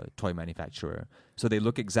the toy manufacturer. So they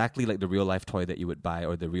look exactly like the real life toy that you would buy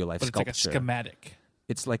or the real life sculpture. It's like a schematic.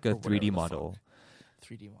 It's like a 3D model.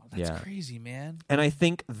 3D model. That's crazy, man. And I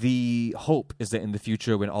think the hope is that in the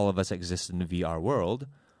future, when all of us exist in the VR world,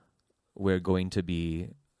 we're going to be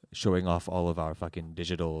showing off all of our fucking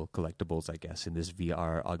digital collectibles, I guess, in this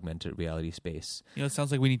VR augmented reality space. You know, it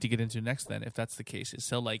sounds like we need to get into next then, if that's the case, is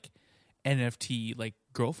sell like NFT like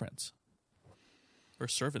girlfriends or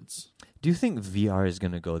servants. Do you think VR is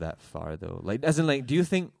going to go that far though? Like, as in, like, do you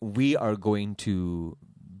think we are going to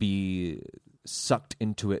be sucked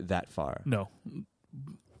into it that far? No.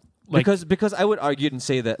 Like, because I would argue and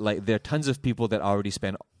say that like there are tons of people that already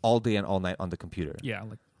spend all day and all night on the computer. Yeah,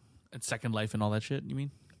 like and Second Life and all that shit, you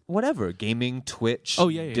mean? Whatever, gaming, Twitch,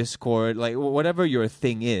 yeah. Discord, like whatever your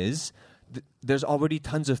thing is, there's already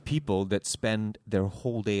tons of people that spend their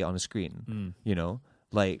whole day on a screen. You know,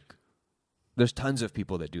 like there's tons of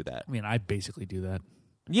people that do that. I mean, I basically do that.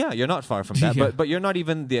 Yeah, you're not far from that, Yeah. but you're not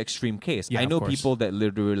even the extreme case. Yeah, I know of course. people that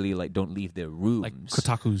literally like don't leave their rooms. Like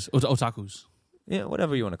otakus. Yeah,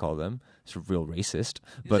 whatever you want to call them. It's real racist.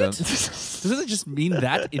 But Doesn't it just mean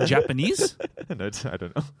that in Japanese? no, I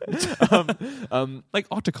don't know. Like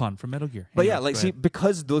Otacon from Metal Gear. But Anyway, yeah, like go see, ahead.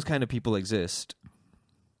 because those kind of people exist,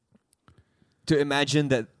 to imagine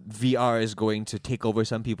that VR is going to take over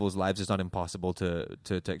some people's lives is not impossible to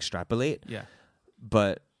extrapolate. Yeah.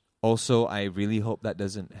 But also, I really hope that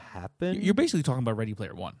doesn't happen. You're basically talking about Ready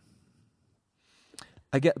Player One.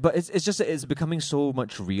 I get, but it's just it's becoming so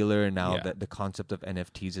much realer now Yeah. that the concept of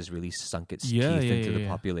NFTs has really sunk its Yeah, teeth yeah, into yeah, the yeah.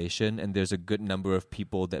 population, and there's a good number of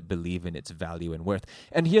people that believe in its value and worth.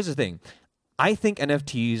 And here's the thing, I think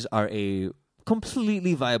NFTs are a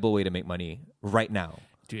completely viable way to make money right now.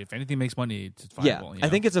 Dude, if anything makes money, it's viable. Yeah, you I know?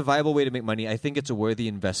 think it's a viable way to make money. I think it's a worthy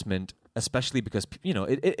investment, especially because, you know,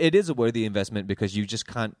 it is a worthy investment because you just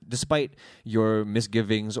can't, despite your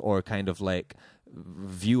misgivings or kind of like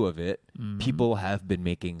view of it, people have been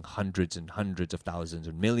making hundreds and hundreds of thousands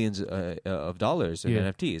and millions of dollars in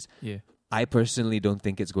NFTs. Yeah. I personally don't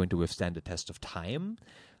think it's going to withstand the test of time,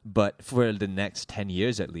 but for the next 10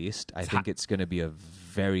 years at least, I think it's going to be a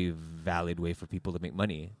very valid way for people to make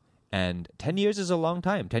money. And 10 years is a long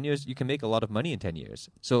time. 10 years, you can make a lot of money in 10 years.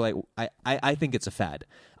 So like, I think it's a fad.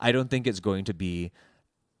 I don't think it's going to be...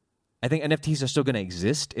 I think NFTs are still going to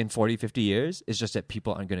exist in 40, 50 years. It's just that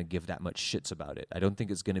people aren't going to give that much shits about it. I don't think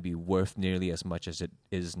it's going to be worth nearly as much as it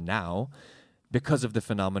is now because of the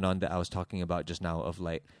phenomenon that I was talking about just now of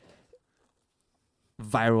like...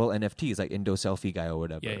 viral NFTs like Indo Selfie Guy or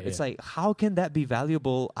whatever. Yeah, It's yeah. like, how can that be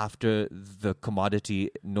valuable after the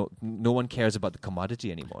commodity? No one cares about the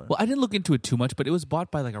commodity anymore. Well, I didn't look into it too much, but it was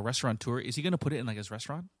bought by like a restaurateur. Is he going to put it in like his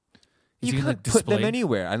restaurant? Is you he can't gonna put them display-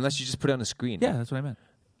 anywhere unless you just put it on a screen. Yeah, that's what I meant.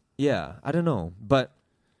 Yeah, I don't know. But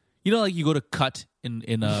You know, like you go to Cut in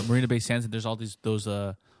Marina Bay Sands, and there's all those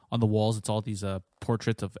on the walls. It's all these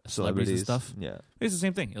portraits of celebrities and stuff. Yeah, It's the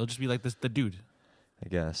same thing. It'll just be like the dude I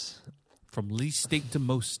guess. from least steak to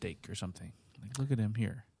most steak or something. Like, look at him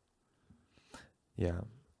here. Yeah.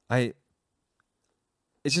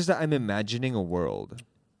 It's just that I'm imagining a world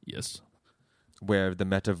Yes. where the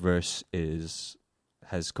metaverse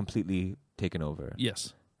has completely taken over.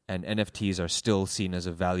 Yes. And NFTs are still seen as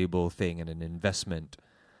a valuable thing and an investment.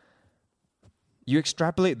 You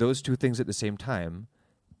extrapolate those two things at the same time,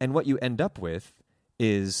 and what you end up with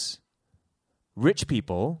is rich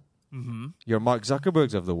people, Mm-hmm. your Mark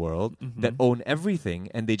Zuckerbergs of the world, that own everything,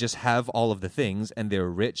 and they just have all of the things, and they're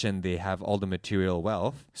rich, and they have all the material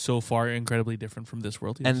wealth. So far, incredibly different from this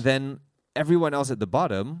world. Yes. And then everyone else at the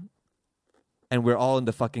bottom, and we're all in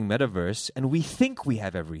the fucking metaverse, and we think we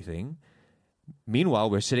have everything. Meanwhile,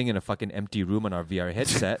 we're sitting in a fucking empty room on our VR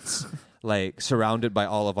headsets, like surrounded by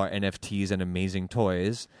all of our NFTs and amazing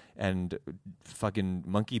toys and fucking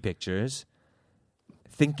monkey pictures,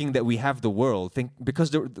 thinking that we have the world.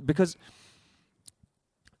 Because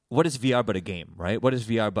what is VR but a game, right? What is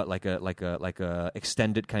VR but like a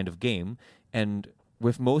extended kind of game? And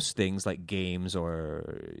with most things like games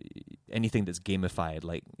or anything that's gamified,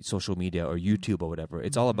 like social media or YouTube or whatever,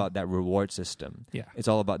 it's all about that reward system. Yeah. It's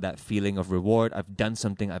all about that feeling of reward. I've done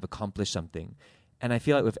something, I've accomplished something. And I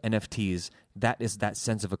feel like with NFTs, that is that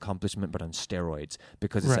sense of accomplishment, but on steroids.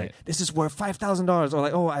 Because it's Right. like, this is worth $5,000. Or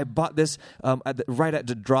like, oh, I bought this right at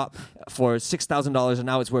the drop for $6,000, and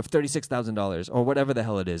now it's worth $36,000, or whatever the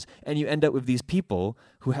hell it is. And you end up with these people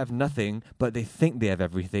who have nothing, but they think they have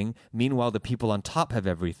everything. Meanwhile, the people on top have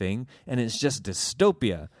everything, and it's just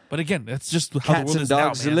dystopia. But again, that's just how the Cats world and is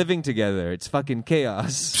dogs now, man. living together. It's fucking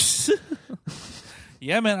chaos.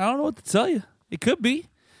 Yeah, man. I don't know what to tell you. It could be.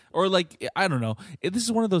 Or like, I don't know. This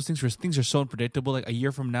is one of those things where things are so unpredictable. Like a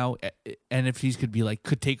year from now, NFTs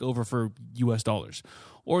could take over for US dollars.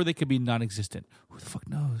 Or they could be non-existent. Who the fuck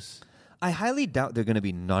knows? I highly doubt they're going to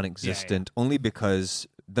be non-existent only because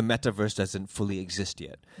the metaverse doesn't fully exist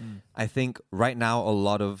yet. I think right now a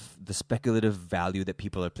lot of the speculative value that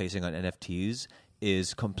people are placing on NFTs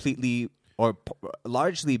is completely or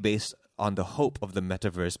largely based on the hope of the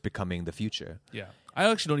metaverse becoming the future. Yeah. I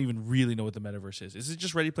actually don't even really know what the metaverse is. Is it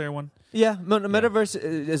just Ready Player One? Yeah, the metaverse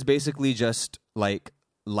is basically just like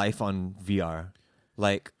life on VR.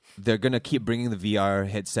 Like they're gonna keep bringing the VR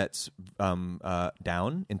headsets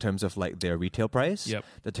down in terms of like their retail price. Yep.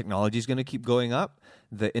 The technology is gonna keep going up.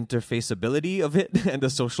 The interfaceability of it and the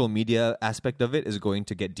social media aspect of it is going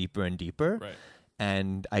to get deeper and deeper. Right.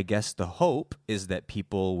 And I guess the hope is that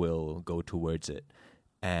people will go towards it.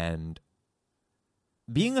 And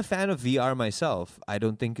being a fan of VR myself, I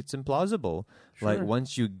don't think it's implausible. Sure. Like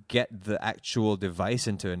once you get the actual device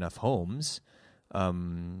into enough homes,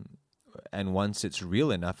 and once it's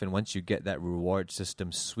real enough, and once you get that reward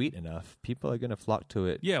system sweet enough, people are gonna flock to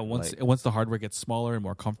it. Yeah, once the hardware gets smaller and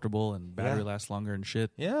more comfortable and battery lasts longer and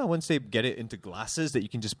shit. Yeah, once they get it into glasses that you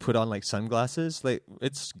can just put on like sunglasses, like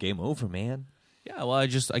it's game over, man. Yeah, well,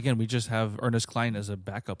 we just have Ernest Klein as a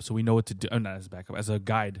backup, so we know what to do. Not as a backup, as a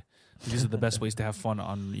guide. These are the best ways to have fun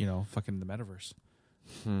on, fucking the metaverse.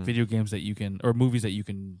 Video games that you can, or movies that you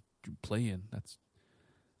can play in. That's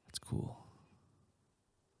cool.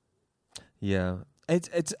 Yeah.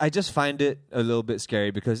 It's I just find it a little bit scary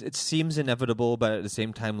because it seems inevitable, but at the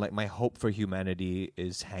same time, like my hope for humanity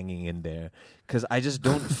is hanging in there because I just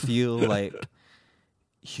don't feel like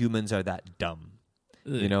humans are that dumb.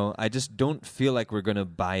 I just don't feel like we're gonna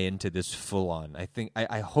buy into this full on.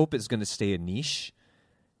 I hope it's gonna stay a niche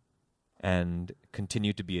and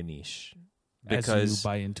continue to be a niche because as you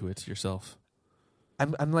buy into it yourself.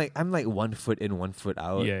 I'm like 1 foot in, 1 foot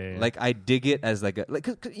out. Yeah. Like I dig it as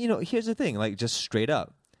here's the thing, like just straight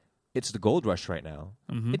up, it's the gold rush right now.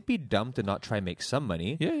 It'd be dumb to not try and make some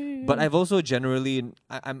money. Yeah. But I've also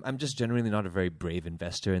I'm just generally not a very brave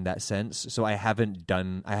investor in that sense. So I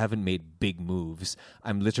haven't made big moves.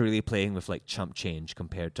 I'm literally playing with like chump change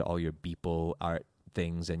compared to all your Beeple art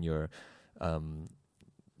things and your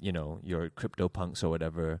your CryptoPunks or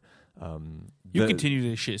whatever. You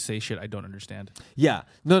continue to say shit I don't understand. Yeah.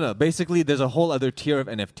 No. Basically, there's a whole other tier of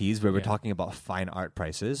NFTs where we're Yeah. talking about fine art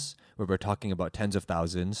prices, where we're talking about tens of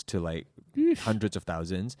thousands to like hundreds of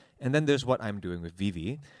thousands. And then there's what I'm doing with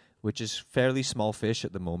Vivi, which is fairly small fish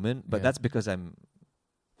at the moment, but Yeah. that's because I'm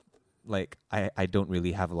like I don't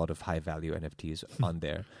really have a lot of high value NFTs on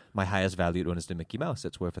there. My highest valued one is the Mickey Mouse.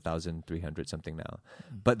 That's worth 1,300 something now.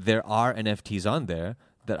 But there are NFTs on there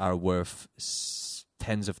that are worth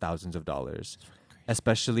tens of thousands of dollars,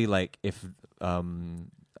 especially like if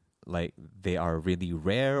like they are really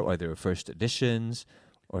rare or they're first editions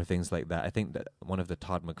or things like that. I think that one of the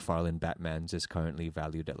Todd McFarlane Batmans is currently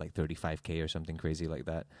valued at like $35,000 or something crazy like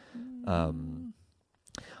that.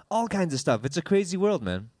 All kinds of stuff. It's a crazy world,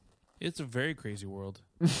 man. It's a very crazy world.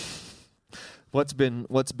 What's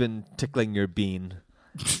been tickling your bean?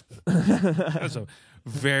 That's a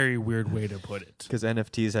very weird way to put it. Because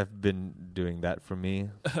NFTs have been doing that for me.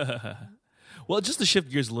 Well, just to shift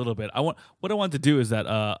gears a little bit, what I want to do is that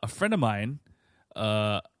a friend of mine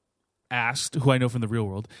asked, who I know from the real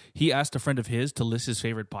world, he asked a friend of his to list his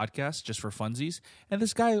favorite podcasts just for funsies. And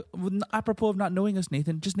this guy, apropos of not knowing us,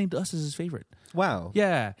 Nathan, just named us as his favorite. Wow.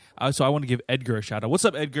 Yeah. So I want to give Edgar a shout out. What's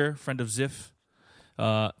up, Edgar? Friend of Ziff.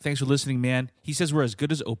 Thanks for listening, man. He says we're as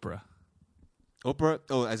good as Oprah. Oprah?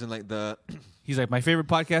 Oh, as in like the... He's like, my favorite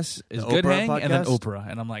podcast is The Good Oprah Hang and then podcast? Oprah.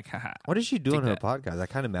 And I'm like, haha. What does she do Take on her that. podcast? I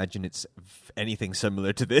can't imagine it's anything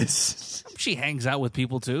similar to this. She hangs out with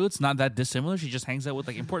people too. It's not that dissimilar. She just hangs out with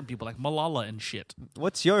like important people like Malala and shit.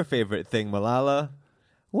 What's your favorite thing, Malala?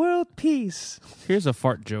 World peace. Here's a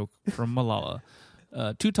fart joke from Malala.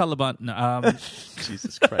 Two Taliban. No,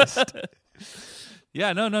 Jesus Christ.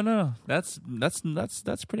 yeah, no. That's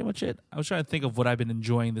pretty much it. I was trying to think of what I've been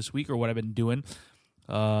enjoying this week or what I've been doing.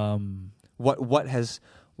 What has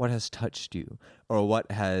touched you, or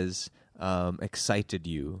what has excited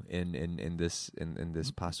you in this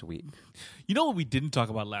past week? You know what we didn't talk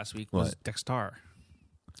about last week was What? Dexter.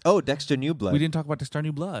 Oh, Dexter New Blood. We didn't talk about Dexter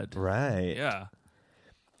New Blood. Right. Yeah.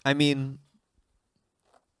 I mean,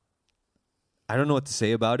 I don't know what to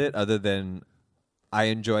say about it other than I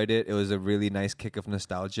enjoyed it. It was a really nice kick of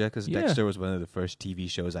nostalgia because Yeah. Dexter was one of the first TV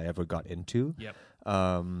shows I ever got into. Yep.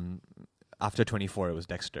 After 24, it was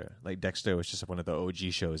Dexter. Like, Dexter was just one of the OG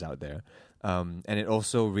shows out there. And it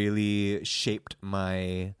also really shaped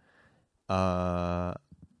my, I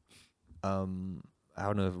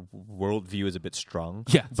don't know if worldview is a bit strong.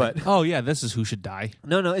 Yeah. But oh yeah, this is Who Should Die.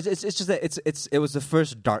 no, it's just that it was the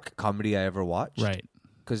first dark comedy I ever watched. Right.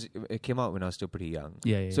 Because it came out when I was still pretty young.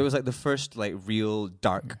 Yeah. So it was like the first like real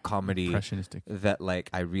dark comedy Impressionistic. that like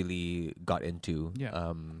I really got into.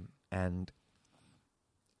 Yeah. And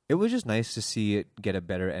it was just nice to see it get a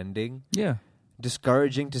better ending. Yeah.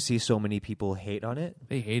 Discouraging to see so many people hate on it.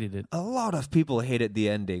 They hated it. A lot of people hated the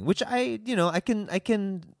ending, which I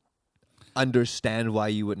can understand why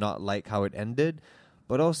you would not like how it ended,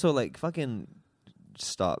 but also like fucking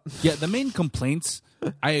stop. Yeah, the main complaints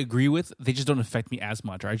I agree with. They just don't affect me as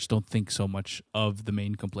much, or I just don't think so much of the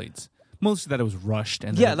main complaints. Mostly that it was rushed.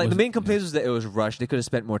 And Yeah, like the main complaint was that it was rushed. They could have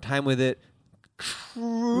spent more time with it.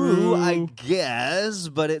 True, I guess,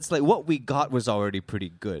 but it's like what we got was already pretty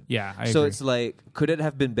good. Yeah, I so agree. it's like, could it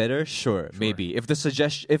have been better? Sure, maybe. If the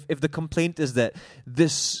suggestion, if the complaint is that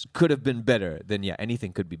this could have been better, then yeah,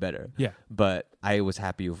 anything could be better. Yeah. But I was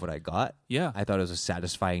happy with what I got. Yeah. I thought it was a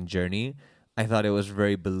satisfying journey. I thought it was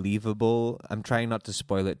very believable. I'm trying not to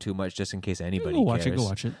spoil it too much, just in case anybody Go watch cares. it. Go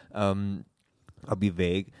watch it. I'll be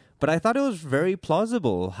vague, but I thought it was very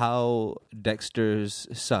plausible how Dexter's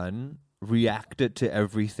son reacted to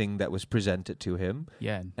everything that was presented to him,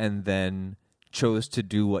 Yeah. and then chose to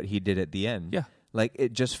do what he did at the end. Yeah. Like,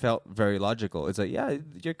 it just felt very logical. It's like, yeah,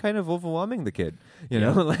 you're kind of overwhelming the kid, you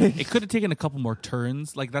Yeah. know? Like, It could have taken a couple more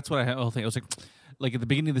turns. Like that's what I think. I was like at the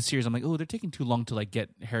beginning of the series, I'm like, oh, they're taking too long to like get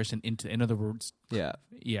Harrison into. In other words,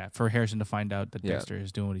 yeah, for Harrison to find out that Yeah. Dexter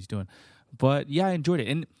is doing what he's doing. But yeah, I enjoyed it,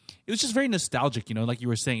 and it was just very nostalgic. You know, like you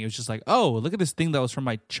were saying, it was just like, oh, look at this thing that was from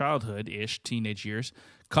my childhood-ish, teenage years,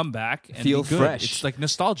 come back and Feel be good. fresh. It's like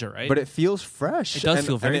nostalgia, right? but it feels fresh. It does and,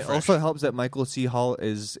 feel very and it fresh. also helps that Michael C. Hall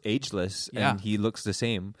is ageless, Yeah. and he looks the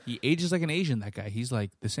same. He ages like an Asian. That guy, he's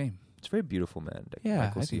like the same. It's very beautiful, man. Yeah,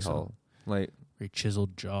 Michael I C. think so. Hall. Like, Very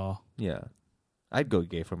chiseled jaw. yeah. I'd go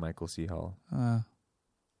gay for Michael C. Hall.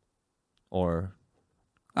 Or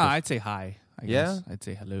I'd say hi. I Yeah? guess. I'd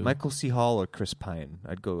say hello. Michael C. Hall or Chris Pine.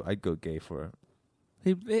 I'd go gay for.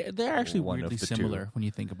 They're actually One of weirdly the two. similar when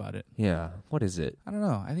you think about it. Yeah. What is it? I don't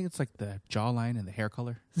know. I think it's like the jawline and the hair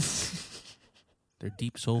color. Their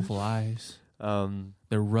deep, soulful eyes.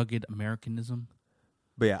 Their rugged Americanism.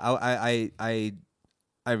 But yeah,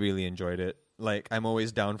 I really enjoyed it. Like, I'm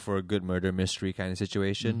always down for a good murder mystery kind of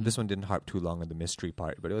situation. Mhm. This one didn't harp too long on the mystery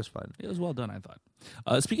part, but it was fun. It was well done, I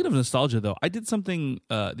thought. Speaking of nostalgia, though, I did something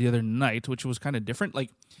the other night which was kind of different.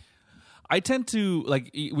 Like, I tend to, like,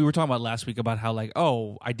 we were talking about last week about how, like,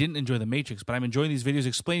 oh, I didn't enjoy The Matrix, but I'm enjoying these videos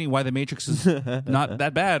explaining why The Matrix is not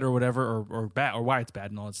that bad or whatever, or bad, or why it's bad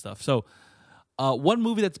and all that stuff. So, one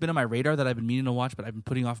movie that's been on my radar that I've been meaning to watch, but I've been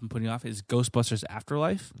putting off is Ghostbusters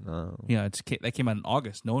Afterlife. No. Yeah, that came out in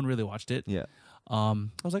August. No one really watched it. Yeah. I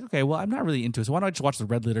was like, okay, well, I'm not really into it, so why don't I just watch the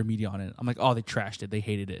Red Letter Media on it? I'm like, oh, they trashed it. They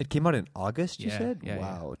hated it. It came out in August, you Yeah, said? yeah,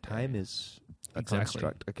 Wow, time is a Exactly.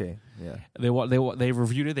 construct. Okay, yeah. They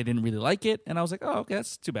reviewed it. They didn't really like it, and I was like, oh, okay,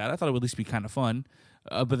 that's too bad. I thought it would at least be kind of fun,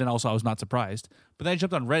 but then also I was not surprised. But then I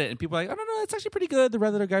jumped on Reddit, and people were like, oh no, it's actually pretty good. The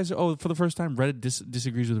Red Letter guys, for the first time, Reddit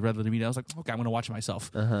disagrees with the Red Letter Media. I was like, okay, I'm going to watch it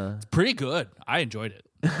myself. It's pretty good. I enjoyed it.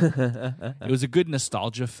 It was a good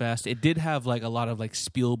nostalgia fest. It did have like a lot of like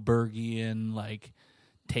Spielbergian like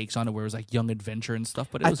takes on it, where it was like young adventure and stuff.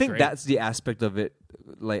 But it was I think great. that's the aspect of it.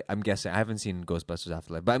 Like, I'm guessing I haven't seen Ghostbusters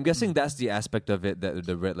Afterlife, but I'm guessing that's the aspect of it that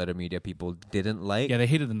the Red Letter Media people didn't like. Yeah, they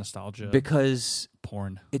hated the nostalgia because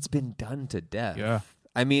porn. it's been done to death. Yeah.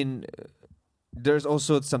 I mean, there's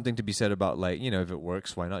also something to be said about, like, if it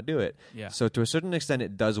works, why not do it? Yeah. So to a certain extent,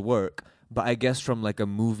 it does work. But I guess from like a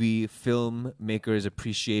movie filmmaker's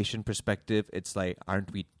appreciation perspective, it's like,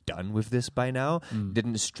 aren't we done with this by now?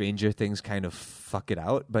 Didn't Stranger Things kind of fuck it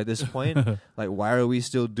out by this point? Like, why are we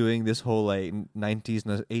still doing this whole like 90s,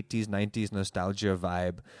 80s, 90s nostalgia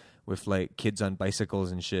vibe with like kids on bicycles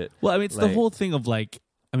and shit? Well, I mean, it's like, the whole thing of like,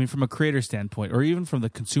 I mean, from a creator standpoint, or even from the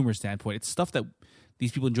consumer standpoint, it's stuff that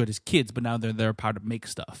these people enjoyed as kids, but now they're empowered to make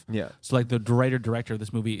stuff. Yeah. So like the writer-director of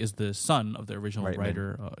this movie is the son of the original Reitman.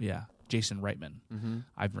 writer. Jason Reitman.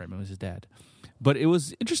 Ivan Reitman was his dad. But it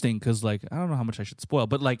was interesting because, like, I don't know how much I should spoil,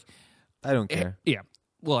 but like, I don't care. yeah.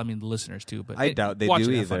 Well, I mean, the listeners too, but I doubt they watch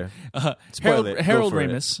do it, have fun. either. Spoil it. Go Harold for it.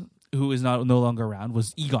 Ramis, who is no longer around,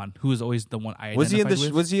 was Egon, who was always the one I Was he in identified the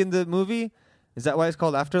with. Was he in the movie? Is that why it's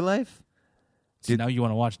called Afterlife? See, now you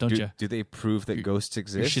want to watch, don't you? Do they prove that ghosts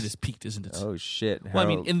exist? Your shit is peaked, isn't it? Oh shit! Well, I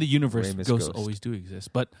mean, in the universe, Ramis ghosts ghost. always do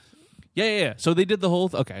exist, but yeah. So they did the whole.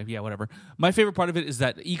 Okay, yeah, whatever. My favorite part of it is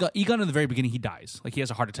that Egon in the very beginning, he dies. Like, he has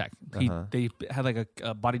a heart attack. They had like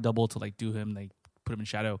a body double to like do him. They put him in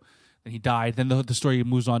shadow. Then he died. Then the story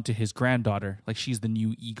moves on to his granddaughter. Like, she's the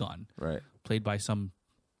new Egon, right? played by some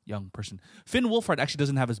young person. Finn Wolfhard actually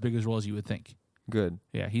doesn't have as big a role as you would think. Good.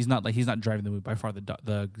 Yeah, he's not driving the movie by far.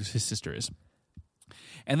 His sister is.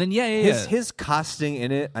 And then His casting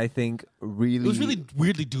in it, I think, really it was really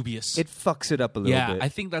weirdly dubious. it fucks it up a little yeah, bit. I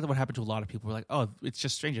think that's what happened to a lot of people. We're like, oh, it's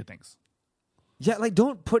just Stranger Things. Yeah, like,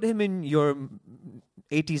 don't put him in your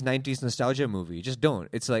 80s, 90s nostalgia movie. Just don't.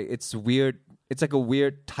 It's like, it's weird. It's like a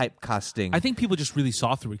weird typecasting. I think people just really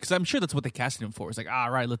saw through it because I'm sure that's what they casted him for. It's like, all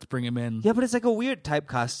right, let's bring him in. Yeah, but it's like a weird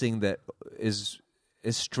typecasting that is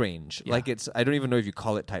strange. Yeah. Like, I don't even know if you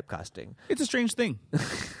call it typecasting. It's a strange thing.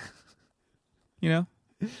 You know?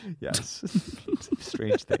 Yes.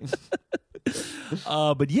 Strange thing.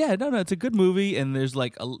 But yeah, no, it's a good movie, and there's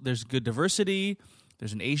like there's good diversity.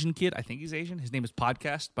 There's an Asian kid. I think he's Asian. His name is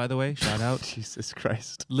Podcast, by the way. Shout out. Jesus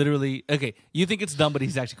Christ. Literally, okay, you think it's dumb, but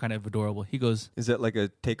he's actually kind of adorable. He goes, Is that like a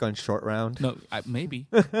take on Short Round? no, maybe.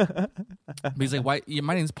 But he's like, why? Yeah,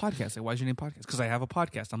 my name's Podcast. Like, why's your name Podcast? Because I have a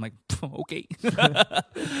podcast. I'm like, okay.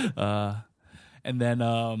 And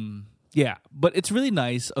then, yeah, but it's really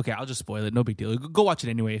nice. Okay, I'll just spoil it. No big deal. Go watch it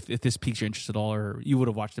anyway if this piques your interest at all, or you would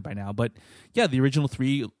have watched it by now. But yeah, the original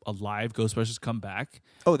 3 alive Ghostbusters come back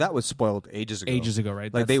Oh, that was spoiled ages ago.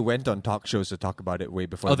 right? Like, they went on talk shows to talk about it way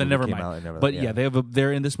before Oh, the then movie never came mind. out. And never, But yeah,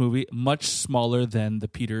 they're in this movie, much smaller than the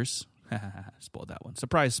Peters. Spoiled that one.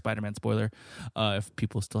 Surprise Spider-Man spoiler. If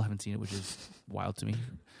people still haven't seen it, which is wild to me.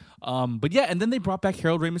 But yeah, and then they brought back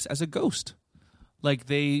Harold Ramis as a ghost. Like,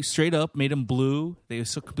 they straight up made him blue. They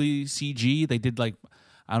completely CG. They did like,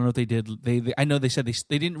 I don't know what they did. I know they said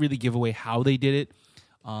they didn't really give away how they did it.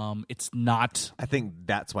 It's not. I think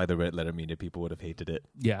that's why the Red Letter Media people would have hated it.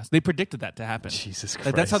 Yes, they predicted that to happen. Jesus Christ.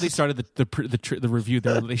 Like, that's how they started the review.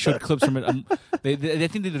 They showed clips from it. I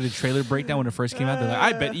think they did a trailer breakdown when it first came out. They're like,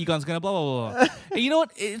 I bet Egon's gonna blah blah blah. And you know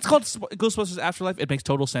what? It's called Ghostbusters Afterlife. It makes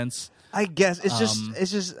total sense. I guess it's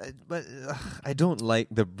just, but I don't like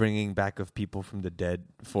the bringing back of people from the dead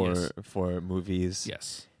for movies.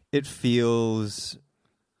 Yes, it feels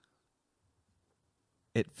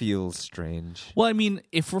strange. Well, I mean,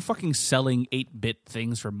 if we're fucking selling 8-bit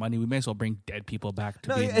things for money, we may as well bring dead people back to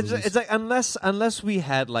No, be in movies. it's like unless we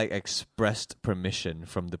had like expressed permission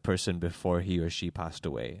from the person before he or she passed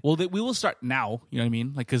away. Well, we will start now. You know what I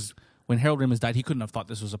mean? Like, because when Harold Ramis died, he couldn't have thought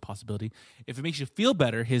this was a possibility. If it makes you feel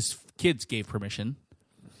better, his kids gave permission.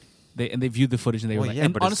 They viewed the footage and they were like,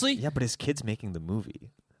 and honestly, but his kid's making the movie.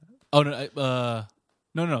 oh no,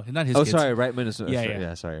 No, not his Oh, kids. sorry, Reitman is.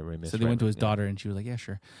 Yeah. Sorry, Reitman. So they went to his daughter, and she was like, "Yeah,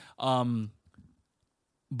 sure."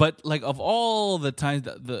 But like of all the times,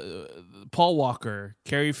 the Paul Walker,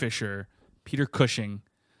 Carrie Fisher, Peter Cushing,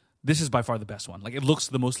 this is by far the best one. Like it looks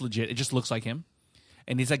the most legit. It just looks like him,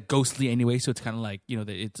 and he's like ghostly anyway. So it's kind of like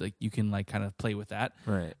it's like you can like kind of play with that.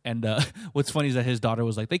 Right. And what's funny is that his daughter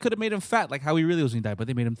was like, they could have made him fat, like how he really was when he died, but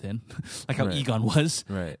they made him thin, like how Right. Egon was.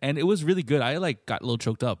 Right. And it was really good. I like got a little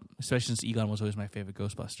choked up, especially since Egon was always my favorite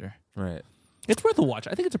Ghostbuster. Right. It's worth a watch.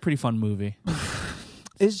 I think it's a pretty fun movie.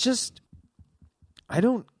 It's just I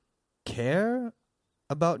don't care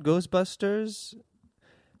about Ghostbusters.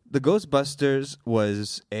 The Ghostbusters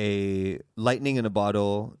was a lightning in a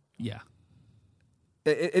bottle. Yeah.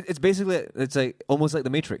 It's basically it's like almost like the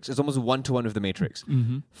Matrix. It's almost 1-to-1 with the Matrix.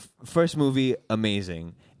 Mm-hmm. First movie,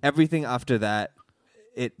 amazing. Everything after that,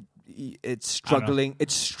 it's struggling.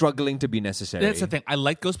 It's struggling to be necessary. That's the thing. I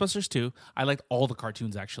like Ghostbusters 2. I liked all the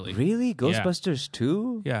cartoons, actually. Really, Ghostbusters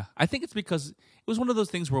 2? Yeah. I think it's because it was one of those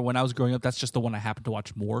things where when I was growing up, that's just the one I happened to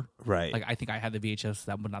watch more. Right. Like, I think I had the VHS,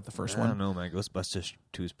 that but not the first I one. don't know, man. Ghostbusters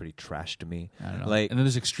 2 is pretty trash to me. I don't know. Like, and then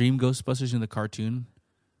there's Extreme Ghostbusters in the cartoon.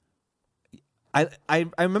 I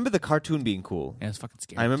remember the cartoon being cool. Yeah, it's fucking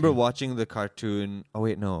scary. I remember too. watching the cartoon. Oh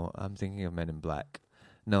wait, no, I'm thinking of Men in Black.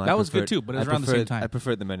 No, That was good too, but it was around the same time. I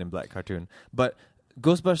preferred the Men in Black cartoon, but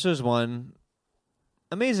Ghostbusters 1,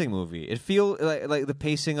 amazing movie. It feels like the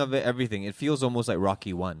pacing of it, everything. It feels almost like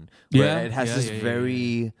Rocky 1, where Yeah, it has yeah, this yeah,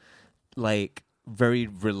 very, like, very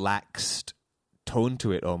relaxed tone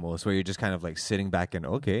to it, almost, where you're just kind of like sitting back and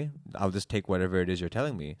okay, I'll just take whatever it is you're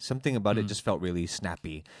telling me. Something about it just felt really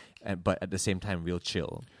snappy, but at the same time, real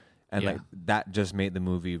chill, and Yeah. like that just made the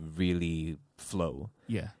movie really flow.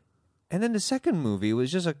 Yeah. And then the second movie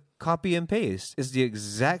was just a copy and paste. It's the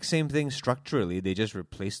exact same thing structurally. They just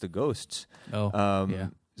replaced the ghosts. Oh, yeah.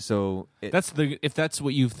 So If that's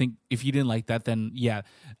what you think, if you didn't like that, then yeah,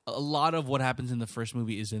 a lot of what happens in the first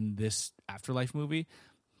movie is in this Afterlife movie.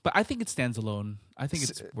 But I think it stands alone. I think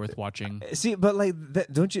it's worth watching. see, but like,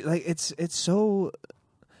 don't you like? It's so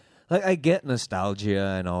like I get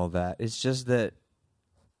nostalgia and all that. It's just that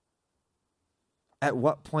at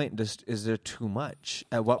what point is there too much?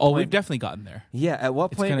 At what? Oh, point, we've definitely gotten there. yeah. At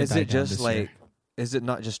what It's point gonna is die it down just this like? year. Is it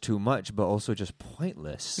not just too much, but also just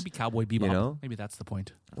pointless? Maybe Cowboy Bebop. You know? Maybe that's the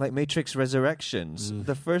point. Like Matrix Resurrections. Ugh.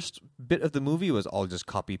 The first bit of the movie was all just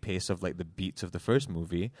copy paste of like the beats of the first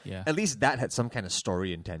movie. Yeah. At least that had some kind of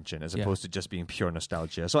story intention as Yeah. opposed to just being pure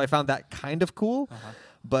nostalgia. So I found that kind of cool.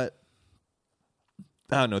 But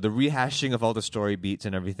I don't know, the rehashing of all the story beats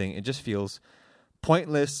and everything, it just feels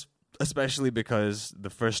pointless, especially because the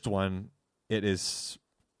first one, it is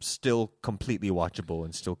still completely watchable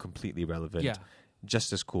and still completely relevant. Yeah.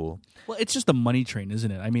 Just as cool. Well, it's just the money train,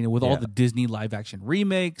 isn't it? I mean, with all Yeah. the Disney live action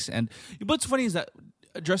remakes, and what's funny is that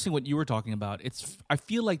addressing what you were talking about, I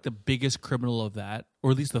feel like the biggest criminal of that,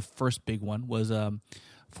 or at least the first big one, was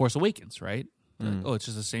Force Awakens, right? Like, oh, it's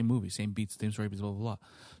just the same movie, same beats, same story beats, blah blah blah.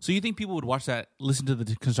 So you think people would watch that, listen to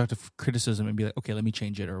the constructive criticism, and be like, okay, let me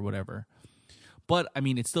change it or whatever. But I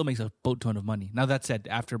mean, it still makes a boat ton of money. Now that said,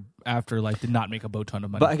 Afterlife did not make a boat ton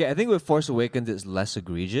of money. But okay, I think with Force Awakens, it's less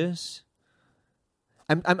egregious.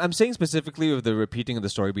 I'm saying specifically with the repeating of the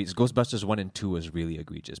story beats, Ghostbusters 1 and 2 was really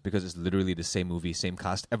egregious because it's literally the same movie, same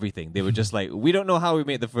cast, everything. They were just like, we don't know how we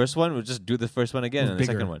made the first one, we'll just do the first one again and the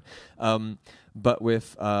bigger. second one. But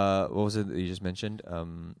with, what was it that you just mentioned?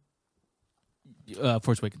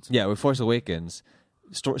 Force Awakens. Yeah, with Force Awakens,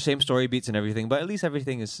 same story beats and everything, but at least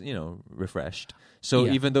everything is, refreshed. So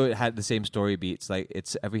Yeah. even though it had the same story beats, like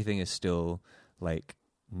everything is still like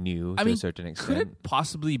new to a certain extent. Could it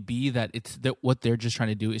possibly be that it's that what they're just trying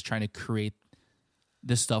to do is trying to create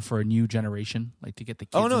this stuff for a new generation, like to get the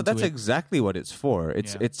kids? Oh no, into that's it? exactly what it's for.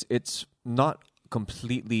 It's Yeah. it's not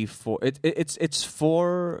completely for it's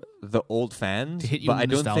for the old fans, To hit you but with I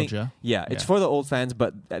don't think nostalgia. it's Yeah. for the old fans,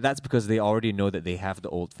 but that's because they already know that they have the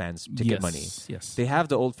old fans ticket money. Yes. They have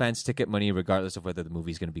the old fans ticket money regardless of whether the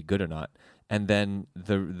movie's going to be good or not. And then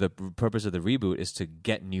the purpose of the reboot is to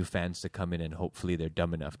get new fans to come in and hopefully they're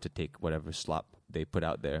dumb enough to take whatever slop they put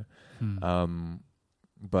out there.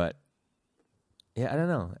 But yeah, I don't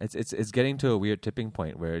know. It's getting to a weird tipping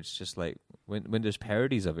point where it's just like when there's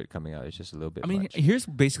parodies of it coming out, it's just a little bit I mean, much. here's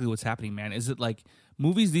basically what's happening, man. Is it like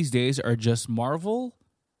movies these days are just Marvel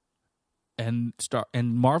and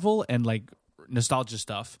Marvel and like nostalgia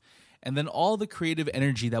stuff, and then all the creative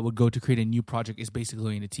energy that would go to create a new project is basically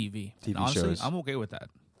going to TV. TV And honestly, shows. I'm okay with that.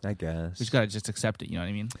 I guess. We just gotta just accept it. You know what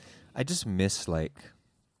I mean? I just miss like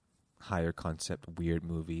higher concept weird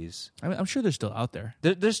movies. I mean, I'm sure they're still out there.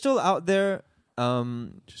 They're still out there.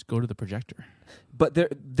 Just go to the projector. But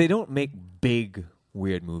they don't make big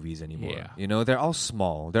weird movies anymore. Yeah. You know, they're all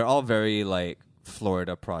small. They're all very like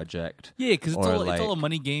Florida Project. Yeah, because it's or, all a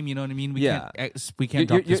money game. You know what I mean? We Yeah. can't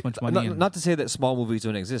drop this much money. Not to say that small movies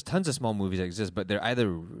don't exist. Tons of small movies exist, but they're either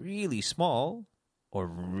really small or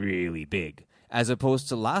really big. As opposed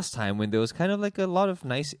to last time when there was kind of like a lot of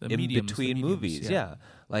nice in-between movies. Yeah.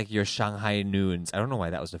 Like your Shanghai Noons. I don't know why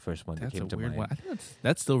that was the first one that came to mind. One. I think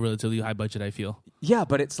that's still relatively high budget, I feel. Yeah,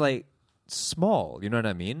 but it's like small. You know what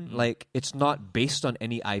I mean? Like it's not based on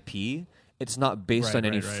any IP. It's not based on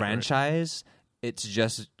any franchise. It's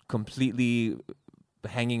just completely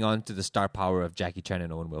hanging on to the star power of Jackie Chan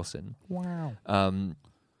and Owen Wilson. Wow.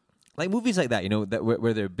 Like movies like that, you know, that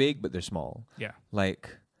where they're big but they're small. Yeah. Like,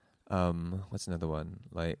 what's another one?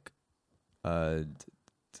 Like, honestly,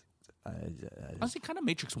 kind of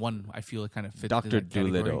Matrix 1, I feel it kind of fits Dr.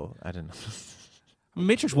 Dolittle. I don't know.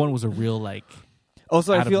 Matrix 1 was a real, like...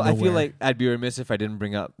 Also, I feel nowhere. like I'd be remiss if I didn't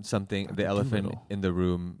bring up something, the elephant Dolittle. in the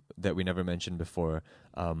room that we never mentioned before.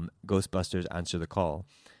 Ghostbusters Answer the Call.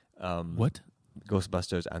 What?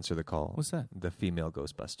 Ghostbusters Answer the Call. What's that? The female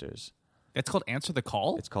Ghostbusters. It's called Answer the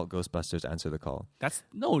Call? It's called Ghostbusters Answer the Call.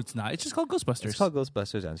 No, it's not. It's just called Ghostbusters. It's called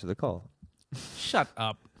Ghostbusters Answer the Call. Shut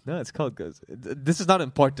up. No, it's called Ghost. This is not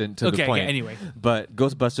important to the point. Okay, anyway. But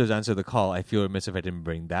Ghostbusters Answer the Call, I feel remiss if I didn't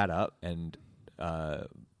bring that up and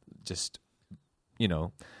just, you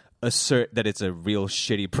know, assert that it's a real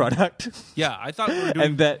shitty product. Yeah, I thought we were doing...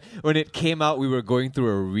 And that when it came out, we were going through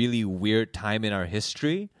a really weird time in our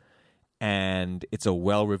history, and it's a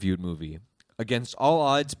well-reviewed movie. Against all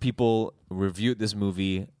odds, people reviewed this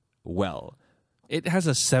movie well. It has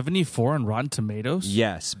a 74 on Rotten Tomatoes?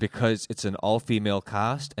 Yes, because it's an all-female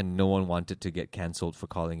cast, and no one wanted to get canceled for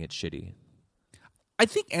calling it shitty. I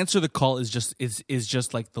think Answer the Call is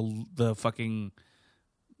just like the fucking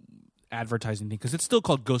advertising thing, because it's still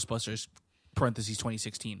called Ghostbusters parentheses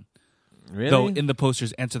 2016. Really? Though in the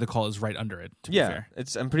posters, Answer the Call is right under it. To be fair.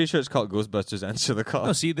 I'm pretty sure it's called Ghostbusters Answer the Call.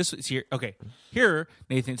 No, see, this is here. Okay, here,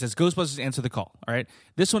 Nathan, it says Ghostbusters Answer the Call. All right,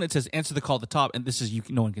 this one it says Answer the Call at the top, and this is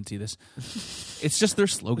no one can see this. It's just their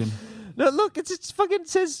slogan. No, look, it's fucking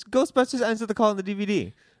says Ghostbusters Answer the Call on the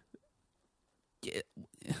DVD.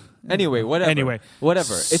 Anyway, whatever.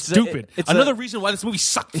 It's stupid. It's another reason why this movie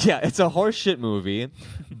sucked. Yeah, it's a horseshit movie,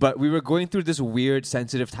 but we were going through this weird,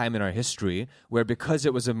 sensitive time in our history where because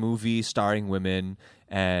it was a movie starring women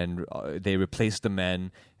and they replaced the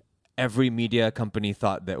men, every media company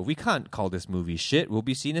thought that we can't call this movie shit. We'll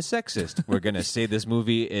be seen as sexist. We're going to say this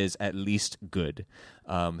movie is at least good.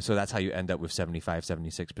 So that's how you end up with 75,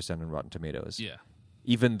 76% on Rotten Tomatoes. Yeah.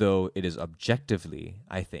 Even though it is objectively,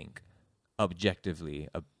 I think, a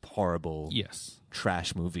horrible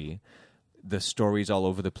trash movie. The story's all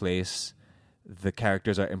over the place. The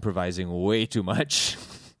characters are improvising way too much.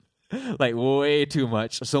 Like way too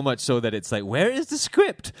much. So much so that it's like, where is the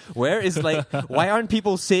script? Where is why aren't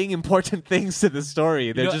people saying important things to the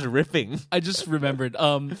story? They're just riffing. I just remembered.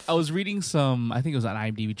 I was reading I think it was on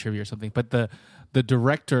IMDb trivia or something, but the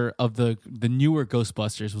director of the newer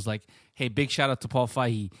Ghostbusters was like, hey, big shout out to Paul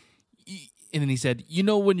Feig. And then he said, you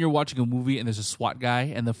know when you're watching a movie and there's a SWAT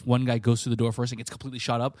guy and the one guy goes through the door first and gets completely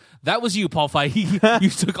shot up? That was you, Paul Feig. You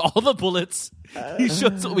took all the bullets. You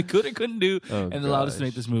showed us what we could and couldn't do and allowed us to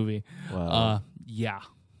make this movie. Wow. Yeah.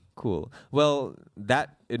 Cool. Well,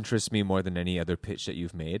 that interests me more than any other pitch that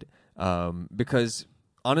you've made. Because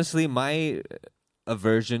honestly, my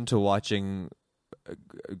aversion to watching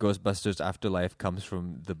Ghostbusters Afterlife comes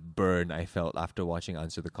from the burn I felt after watching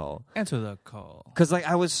Answer the Call. Answer the Call. Because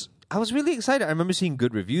I was really excited. I remember seeing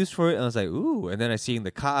good reviews for it, and I was like, ooh. And then I seeing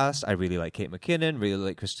the cast. I really like Kate McKinnon, really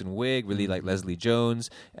like Kristen Wiig, really like Leslie Jones.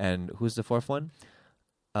 And who's the fourth one?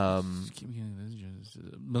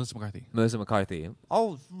 Melissa McCarthy. Melissa McCarthy.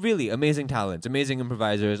 All really amazing talents, amazing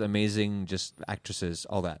improvisers, amazing just actresses,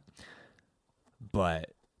 all that.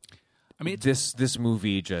 But I mean, this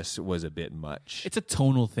movie just was a bit much. It's a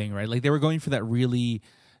tonal thing, right? Like they were going for that really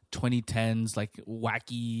 2010s, like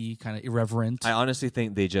wacky, kind of irreverent. I honestly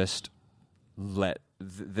think they just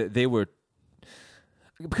they were,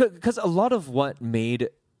 because a lot of what made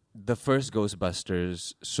the first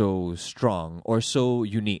Ghostbusters so strong or so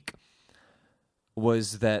unique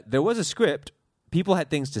was that there was a script, people had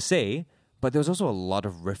things to say, but there was also a lot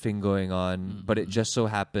of riffing going on. Mm-hmm. But it just so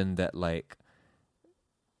happened that, like,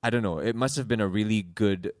 I don't know, it must have been a really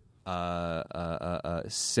good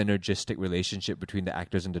synergistic relationship between the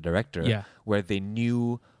actors and the director, where they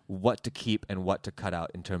knew what to keep and what to cut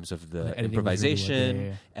out in terms of the improvisation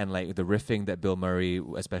really and like the riffing that Bill Murray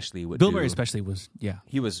especially would do. Bill Murray especially was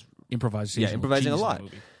he was improvising a lot,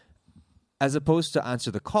 as opposed to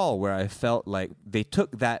Answer the Call, where I felt like they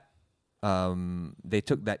took that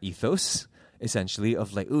ethos essentially,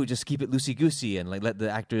 of like, ooh, just keep it loosey goosey and like let the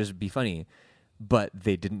actors be funny, but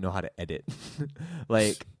they didn't know how to edit,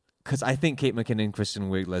 like. Because I think Kate McKinnon,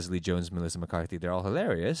 Kristen Wiig, Leslie Jones, Melissa McCarthy, they're all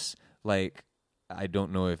hilarious. Like, I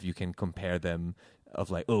don't know if you can compare them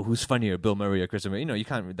of like, oh, who's funnier, Bill Murray or Kristen Wiig? You know, you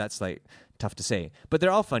can't. That's like tough to say. But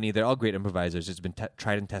they're all funny. They're all great improvisers. It's been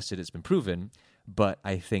tried and tested. It's been proven. But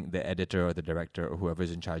I think the editor or the director or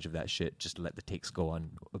whoever's in charge of that shit just let the takes go on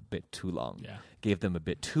a bit too long. Yeah. Gave them a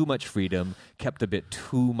bit too much freedom, kept a bit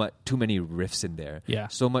too many riffs in there. Yeah.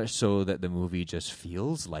 So much so that the movie just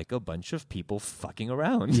feels like a bunch of people fucking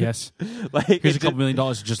around. Yes. Like Here's a couple $1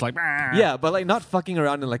 million, just like yeah, but like not fucking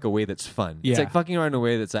around in like a way that's fun. Yeah. It's like fucking around in a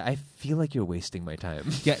way that's like, I feel like you're wasting my time.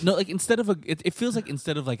 Yeah, no, like instead of it feels like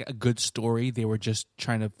instead of like a good story, they were just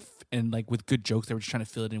trying to and like with good jokes, they were just trying to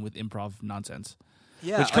fill it in with improv nonsense.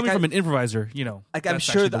 Yeah, Which coming from an improviser, you know, like I'm that's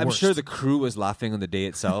sure actually the worst. the crew was laughing on the day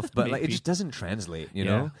itself, but like it Maybe. just doesn't translate, you Yeah.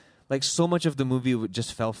 know? Like so much of the movie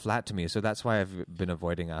just fell flat to me, so that's why I've been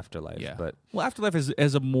avoiding Afterlife. Yeah. But Well, Afterlife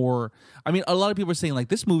is a more. I mean, a lot of people are saying like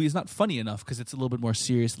this movie is not funny enough because it's a little bit more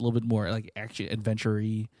serious, a little bit more like action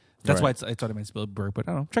adventure-y. That's Right. why I thought it might Spielberg, but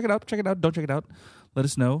I don't know. Check it out. Check it out. Don't check it out. Let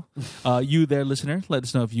us know. You there, listener. Let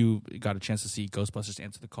us know if you got a chance to see Ghostbusters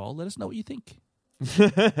Answer the Call. Let us know what you think.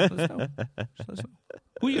 Let us know. Just let us know.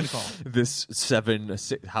 Who are you gonna call? this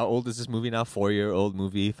how old is this movie now? 4-year-old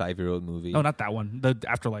movie, 5-year-old movie? No, not that one. The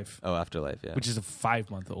Afterlife, Oh, Afterlife, yeah. which is a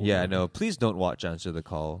 5-month-old. yeah, no, please don't watch Answer the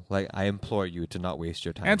Call. Like, I implore you to not waste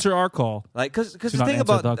your time. Answer our call. Like, because Do the not thing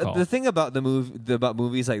answer about the call. the thing about the movie about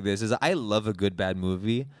movies like this is I love a good bad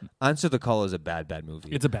movie. Answer the Call is a bad movie.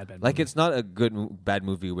 It's a bad like movie. it's not a good bad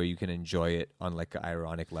movie where you can enjoy it on like an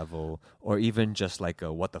ironic level or even just like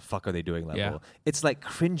a what the fuck are they doing level. Yeah. It's like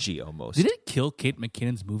cringy almost. Did it kill Kate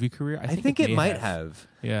McKinnon's movie career? I think it may might have.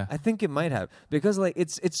 Yeah. I think it might have because like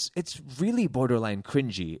it's really borderline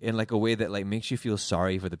cringy in like a way that like makes you feel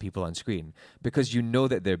sorry for the people on screen because you know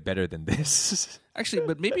that they're better than this. Actually,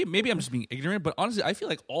 but maybe I'm just being ignorant. But honestly, I feel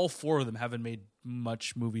like all 4 of them haven't made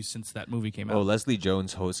much movies since that movie came out. Oh, Leslie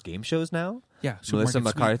Jones hosts game shows now. Yeah, Melissa Supermarket Sweep.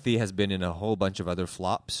 McCarthy has been in a whole bunch of other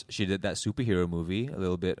flops. She did that superhero movie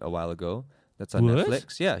a while ago. That's on What?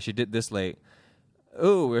 Netflix. Yeah, she did this like,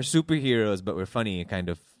 oh, we're superheroes, but we're funny kind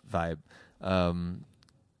of vibe.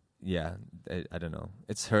 Yeah, I don't know.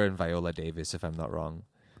 It's her and Viola Davis, if I'm not wrong,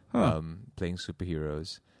 Huh. playing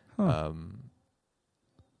superheroes. Huh.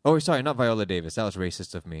 Oh, sorry, not Viola Davis. That was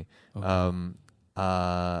racist of me. Okay.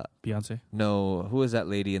 Beyonce. No, who was that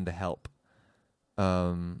lady in The Help?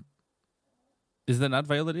 Is that not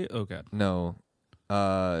Viola Davis? Oh god. No,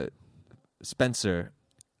 Spencer.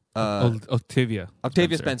 Octavia.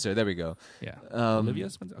 Octavia Spencer. There we go. Yeah. Um, Olivia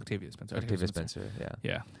Spencer. Octavia Spencer. Octavia Spencer. Yeah.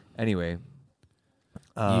 Yeah. Anyway,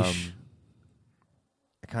 Yeesh.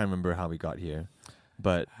 I can't remember how we got here,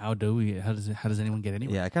 but How does anyone get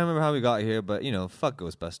anywhere? yeah, I can't remember how we got here. But you know, fuck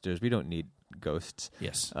Ghostbusters. We don't need ghosts.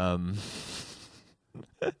 Yes.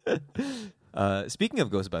 Speaking of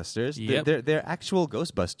Ghostbusters, Yep. they're actual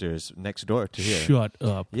Ghostbusters next door to here. Shut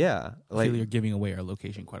up. Yeah, I like feel you're giving away our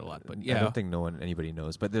location quite a lot, but yeah. I don't think anybody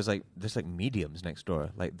knows. But there's like mediums next door.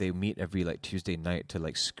 Like they meet every like Tuesday night to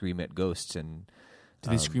like scream at ghosts and. Do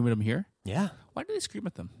they scream at them here? Yeah. Why do they scream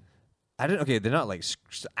at them? I don't. Okay, they're not like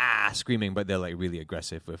screaming, but they're like really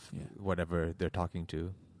aggressive with whatever they're talking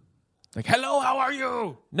to. Like, hello, how are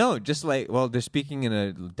you? No, just like they're speaking in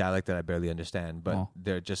a dialect that I barely understand, but Oh.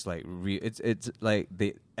 they're just like it's like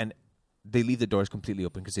they leave the doors completely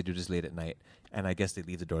open because they do this late at night, and I guess they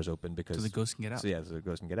leave the doors open because So the ghost can get out. So yeah, so the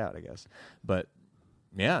ghost can get out, I guess. But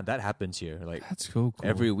yeah, that happens here like That's so cool.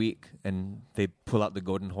 every week, and they pull out the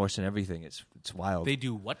golden horse and everything. It's wild. They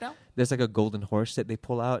do what now? There's like a golden horse that they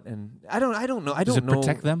pull out, and I don't know. Does it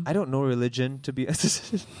protect them? I don't know religion to be.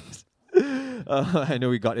 I know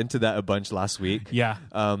we got into that a bunch last week. Yeah.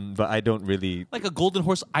 But I don't really. Like a golden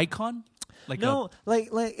horse icon? Like No, like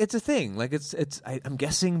it's a thing. Like I'm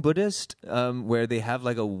guessing Buddhist, where they have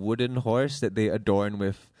like a wooden horse that they adorn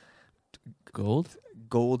with gold?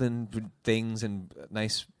 golden things and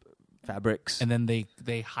nice fabrics. And then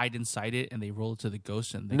they hide inside it and they roll it to the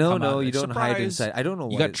ghost and they no, come out you like, don't hide "Surprise!" inside. I don't know.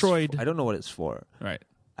 You what got it's Troyed. I don't know what it's for. Right.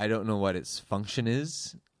 I don't know what its function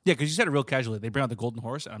is. Yeah, because you said it real casually. They bring out the golden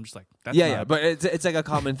horse, and I'm just like, that's Yeah, not- but it's like a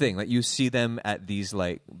common thing. Like you see them at these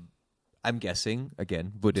like, I'm guessing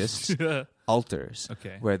again Buddhist altars,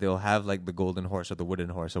 Okay. where they'll have like the golden horse or the wooden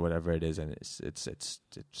horse or whatever it is, and it's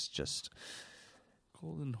just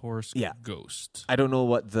golden horse Yeah. ghost. I don't know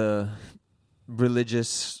what the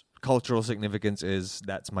religious cultural significance is.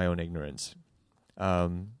 That's my own ignorance.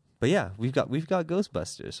 But yeah, we've got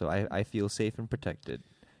Ghostbusters, so I feel safe and protected,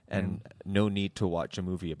 and no need to watch a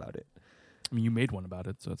movie about it. I mean, you made one about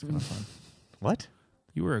it, so it's kind of fun. What?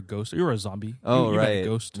 You were a ghost. You were a zombie. Oh, you got right. a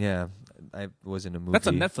ghost. Yeah, I was in a movie. That's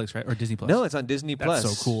on Netflix, right? Or Disney Plus? No, it's on Disney Plus.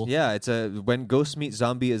 That's so cool. Yeah, it's When Ghost Meets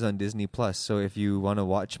Zombie is on Disney Plus. So if you want to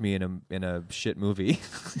watch me in a shit movie,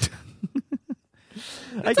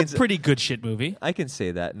 It's a pretty good shit movie. I can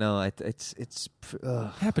say that. No, it's It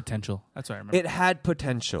had potential. That's what I remember. it had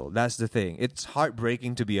potential. That's the thing. It's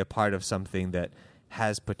heartbreaking to be a part of something that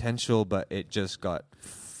has potential, but it just got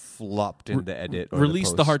flopped in the edit. Or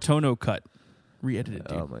Release the post. Hartono cut. Re-edited,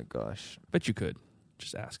 dude. Oh my gosh. Bet you could.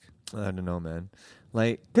 Just ask. I don't know, man.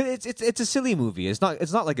 Like, 'cause it's a silly movie. It's not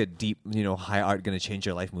like a deep, high art gonna change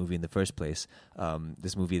your life movie in the first place.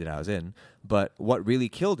 This movie that I was in, but what really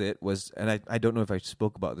killed it was, and I don't know if I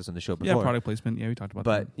spoke about this on the show before. Yeah, product placement. Yeah, we talked about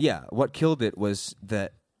But that. yeah, what killed it was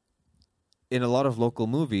that in a lot of local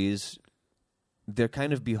movies, they're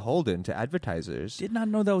kind of beholden to advertisers. Did not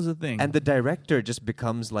know that was a thing. And the director just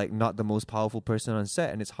becomes like not the most powerful person on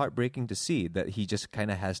set, and it's heartbreaking to see that he just kind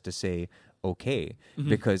of has to say okay,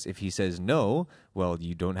 because if he says no, well,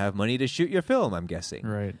 you don't have money to shoot your film, I'm guessing.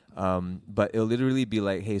 Right. But it'll literally be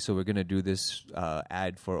like, hey, so we're gonna do this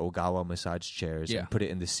ad for Ogawa massage chairs Yeah. and put it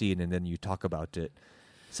in the scene, and then you talk about it.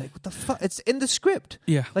 It's like, what the fuck? It's in the script.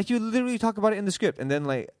 Yeah. Like, you literally talk about it in the script, and then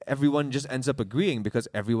like everyone just ends up agreeing because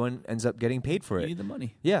everyone ends up getting paid for You it. need the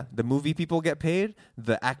money. Yeah, the movie people get paid.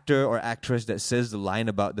 The actor or actress that says the line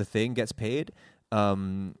about the thing gets paid,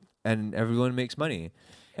 and everyone makes money.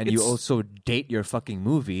 And you It's- also date your fucking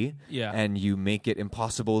movie, Yeah. and you make it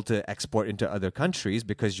impossible to export into other countries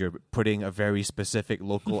because you're putting a very specific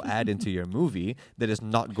local ad into your movie that is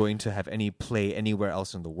not going to have any play anywhere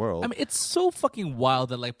else in the world. I mean, it's so fucking wild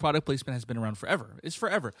that like product placement has been around forever. It's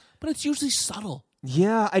forever, but it's usually subtle.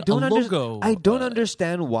 Yeah, I don't logo, I don't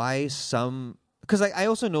understand why some, because I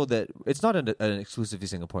also know that it's not an exclusively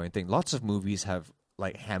Singaporean thing. Lots of movies have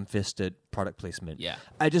like ham-fisted product placement. Yeah.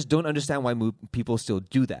 I just don't understand why people still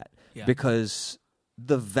do that, Yeah. because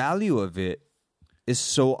the value of it is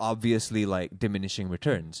so obviously like diminishing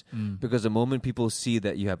returns. Because the moment people see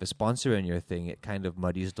that you have a sponsor in your thing, it kind of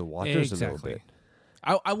muddies the waters a little bit.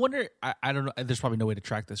 I wonder. I don't know. There's probably no way to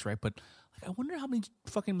track this, right? But like, I wonder how many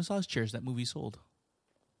fucking massage chairs that movie sold.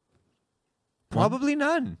 Probably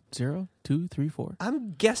none. 0, 2, 3, 4.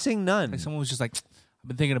 I'm guessing none. Like someone was just like, I've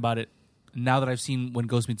been thinking about it. Now that I've seen When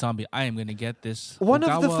Ghost Meets Zombie, I am going to get this. One of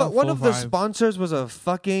Ogawa the 4-5. sponsors was a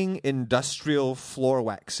fucking industrial floor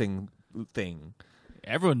waxing thing.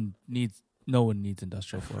 No one needs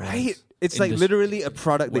industrial floor. Right? wax. It's like literally a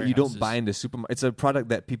product that you don't warehouses. buy in the supermarket. It's a product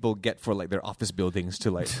that people get for like their office buildings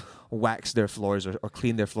to like wax their floors or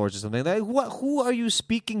clean their floors or something. Like, what? Who are you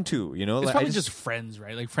speaking to? You know, It's like, probably just friends,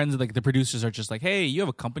 right? Like friends, like the producers are just like, hey, you have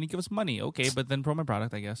a company, give us money. Okay, but then promote my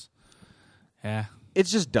product, I guess. Yeah.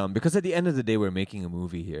 It's just dumb because at the end of the day, we're making a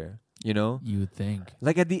movie here. You know, You would think.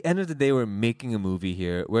 like at the end of the day, we're making a movie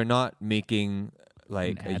here. We're not making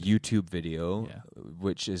like An a ad. YouTube video, Yeah.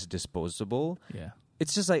 which is disposable. Yeah.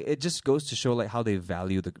 It's just like, it just goes to show like how they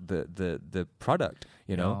value the product,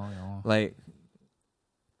 you know? Yeah. Like,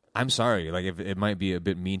 I'm sorry, like if it might be a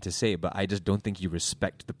bit mean to say, but I just don't think you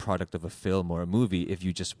respect the product of a film or a movie if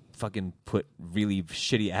you just fucking put really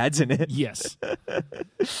shitty ads in it. Yes.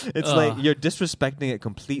 It's like you're disrespecting it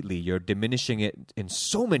completely. You're diminishing it in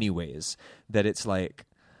so many ways that it's like,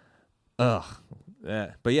 ugh.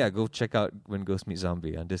 Yeah. But yeah, go check out When Ghost Meets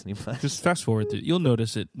Zombie on Disney Plus. Just fast forward. You'll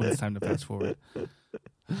notice it when it's time to fast forward.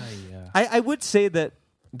 I would say that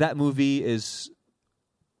movie is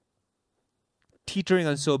teetering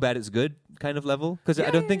on so bad it's good kind of level, because I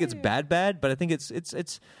don't think it's bad, but I think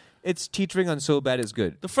it's teetering on so bad it's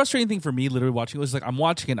good. The frustrating thing for me, literally watching it, was like I'm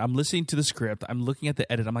watching it, I'm listening to the script, I'm looking at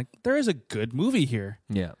the edit, I'm like, there is a good movie here,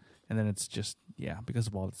 Yeah, and then it's just because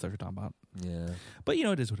of all the stuff you're talking about. yeah. But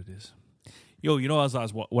it is what it is. Yo,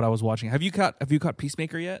 what I was watching? Have you caught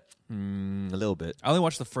Peacemaker yet? A little bit. I only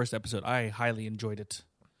watched the first episode. I highly enjoyed it.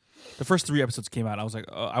 The first 3 episodes came out. I was like,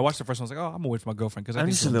 I watched the first one. I was like, I'm away from my girlfriend because I'm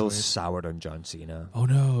just a little soured on John Cena. Oh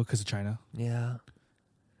no, because of China. Yeah,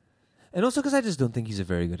 and also because I just don't think he's a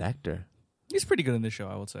very good actor. He's pretty good in this show,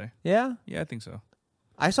 I would say. Yeah, Yeah, I think so.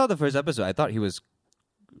 I saw the first episode. I thought it was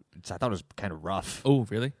kind of rough. Oh,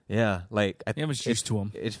 really? Yeah, like Yeah, I'm just used to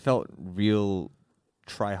him. It felt real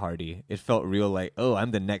try-hardy. It felt real like, oh,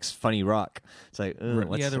 I'm the next funny rock. It's like,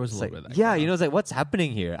 Yeah, there was a it's little like, bit of that yeah, going on. it's like, what's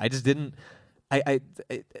happening here? I just didn't. I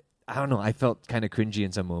don't know. I felt kind of cringy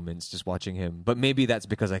in some moments just watching him, but maybe that's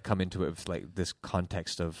because I come into it with like this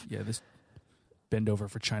context of This bend over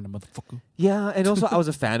for China, motherfucker. yeah, and also I was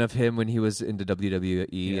a fan of him when he was in the WWE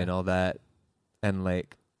Yeah. and all that, and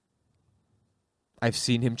like I've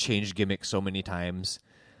seen him change gimmicks so many times,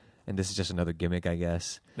 and this is just another gimmick, I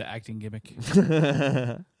guess. The acting gimmick.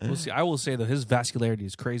 We'll see. I will say that his vascularity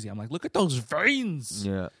is crazy. I'm like, look at those veins.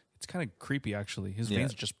 Yeah. It's kind of creepy, actually. His Yeah.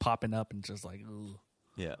 veins are just popping up and just like, ugh.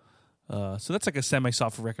 Yeah. So that's like a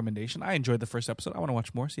semi-soft recommendation. I enjoyed the first episode. I want to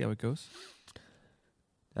watch more, see how it goes.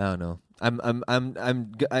 I don't know.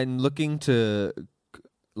 I'm looking to,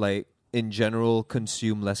 like, in general,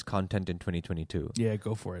 consume less content in 2022. Yeah,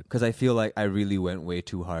 go for it. Because I feel like I really went way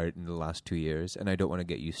too hard in the last 2 years, and I don't want to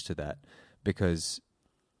get used to that because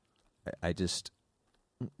I just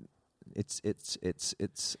it's You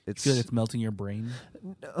feel like it's melting your brain?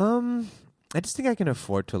 I just think I can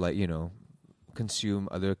afford to, like, consume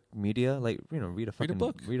other media, like, read a fucking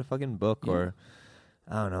book, Yeah. or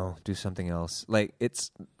I don't know, do something else. Like,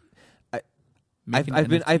 Make an I've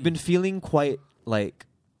NFT. been feeling quite, like,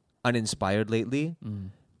 uninspired lately,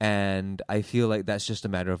 and I feel like that's just a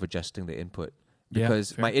matter of adjusting the input, Yeah,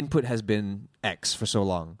 because fair. my input has been X for so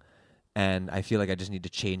long, and I feel like I just need to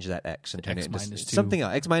change that X and turn X it into minus 2. something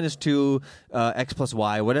else. X minus 2, X plus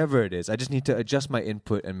Y, whatever it is. I just need to adjust my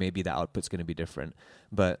input, and maybe the output's going to be different.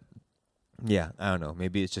 But yeah, I don't know.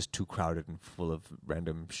 Maybe it's just too crowded and full of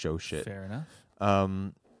random show shit. Fair enough.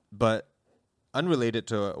 But unrelated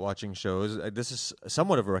to watching shows, this is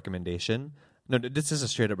somewhat of a recommendation. No, this is a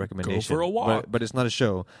straight up recommendation. for a walk. But it's not a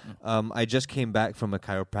show. I just came back from a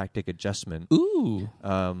chiropractic adjustment. Ooh.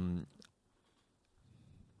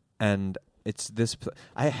 And it's this.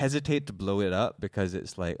 I hesitate to blow it up because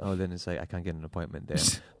it's like, then it's like I can't get an appointment there.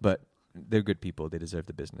 But they're good people. They deserve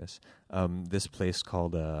the business. This place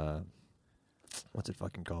called what's it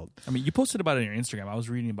fucking called? I mean, you posted about it on your Instagram. I was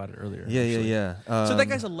reading about it earlier. Yeah. So that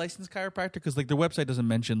guy's a licensed chiropractor because like their website doesn't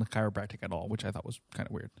mention the chiropractic at all, which I thought was kind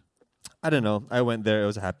of weird. I don't know. I went there. I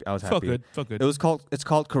was happy. Felt good. It's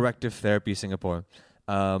called Corrective Therapy Singapore.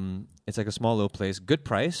 It's like a small little place. Good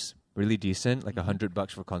price, really decent, like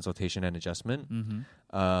 $100 for consultation and adjustment.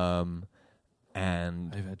 Mm-hmm.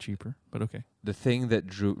 And I've had cheaper, but okay. the thing that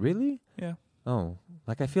drew really, Yeah.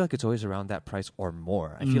 I feel like it's always around that price or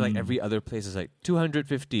more. I feel like every other place is like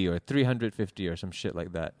 $250 or $350 or some shit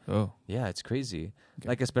like that. Oh. Yeah, it's crazy. Okay.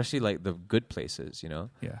 Like, especially like the good places,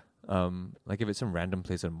 Yeah. Like if it's some random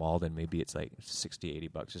place at a mall, then maybe it's like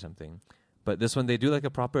 $60-$80 or something. But this one, they do like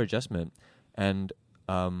a proper adjustment. And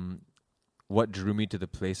what drew me to the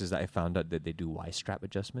place is that I found out that they do Y-strap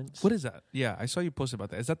adjustments. What is that? Yeah, I saw you posted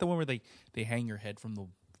about that. Is that the one where they hang your head from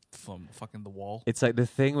fucking the wall? It's like the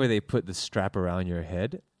thing where they put the strap around your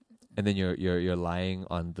head, and then you're lying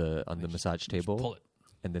on the massage table, Just pull it.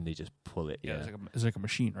 and then they just pull it. Yeah, Yeah. it's like a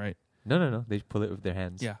machine, right? No. They pull it with their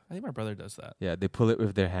hands. Yeah, I think my brother does that. Yeah, they pull it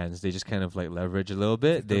with their hands. They just kind of like leverage a little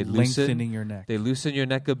bit. They're They loosen. lengthening your neck. They loosen your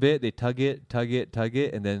neck a bit. They tug it,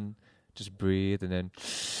 and then just breathe, and then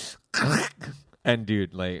and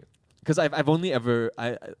dude, like, because I've only ever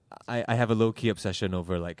I have a low key obsession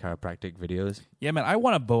over like chiropractic videos. Yeah, man, I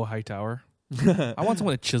want a Bow Hightower. I want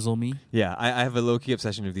someone to chisel me. Yeah, I have a low key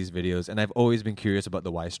obsession with these videos, and I've always been curious about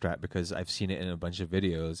the Y strap because I've seen it in a bunch of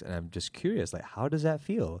videos, and I'm just curious, like, how does that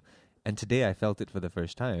feel? And today I felt it for the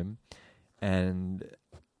first time, and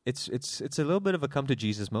it's a little bit of a come to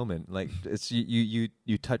Jesus moment. Like, it's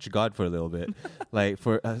you touch God for a little bit, like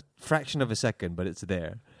for a fraction of a second, but it's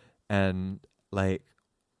there, and like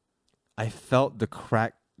I felt the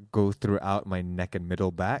crack go throughout my neck and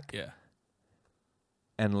middle back. Yeah.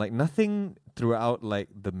 And like nothing throughout like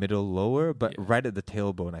the middle lower, but Yeah. right at the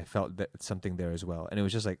tailbone, I felt that something there as well. And it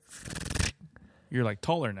was just like, You're like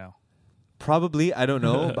taller now. probably, I don't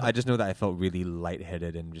know, but I just know that I felt really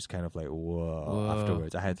lightheaded and just kind of like, whoa, Whoa,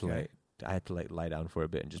 afterwards. I had okay. to lie down for a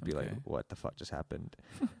bit and just be like, Okay. what the fuck just happened?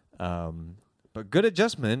 But good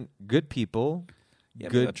adjustment, good people, Yeah,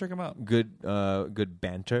 good, check him out. good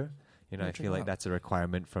banter. You know, Yeah, I check feel 'em like out. that's a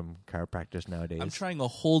requirement from chiropractors nowadays. I'm trying a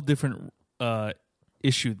whole different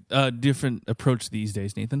different approach these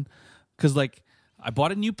days, Nathan. Because like I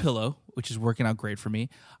bought a new pillow, which is working out great for me.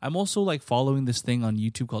 I'm also like following this thing on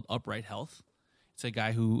YouTube called Upright Health. It's a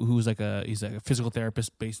guy who's like he's like a physical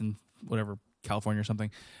therapist based in whatever California or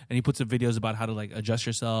something, and he puts up videos about how to like adjust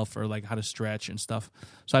yourself or like how to stretch and stuff.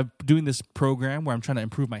 So I'm doing this program where I'm trying to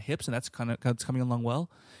improve my hips, and that's coming along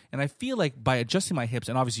well. And I feel like by adjusting my hips,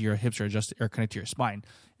 and obviously your hips are connected to your spine,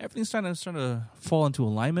 everything's starting to fall into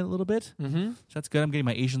alignment a little bit. Mm-hmm. So that's good. I'm getting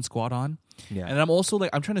my Asian squat on. Yeah. And I'm also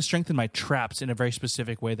like I'm trying to strengthen my traps in a very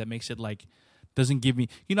specific way that makes it like doesn't give me.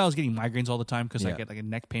 You know, I was getting migraines all the time because I Yeah. get like a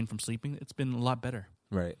neck pain from sleeping. It's been a lot better.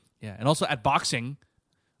 Right. Yeah, and also at boxing,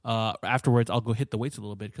 afterwards I'll go hit the weights a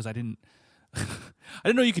little bit because I didn't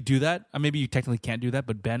know you could do that. Maybe you technically can't do that,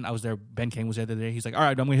 but Ben Kang was there the other day. He's like, "All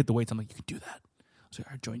right, I'm gonna hit the weights." I'm like, "You can do that." So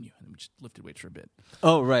I join you, and we just lifted weights for a bit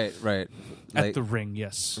Oh, right. at the ring.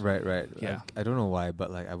 Yes, Right. Yeah. Like, I don't know why, but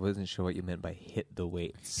like I wasn't sure what you meant by hit the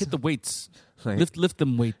weights. hit the weights, Like- lift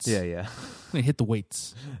them weights. Yeah. I'm gonna hit the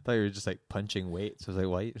weights, I thought you were just like punching weights. I was like,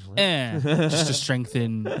 why? What? just to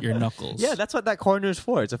strengthen your knuckles. Yeah, that's what that corner is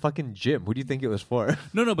for. It's a fucking gym. Who do you think it was for?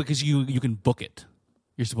 no, because you can book it.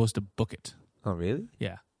 You're supposed to book it. Oh, really?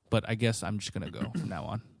 Yeah, but I guess I'm just gonna go from now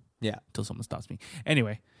on. Yeah. Until someone stops me.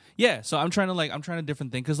 Anyway, yeah. So I'm trying to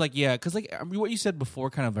different thing because what you said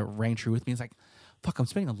before kind of rang true with me. It's like, fuck, I'm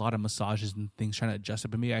spending a lot of massages and things trying to adjust it,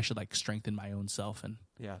 but maybe I should like strengthen my own self. And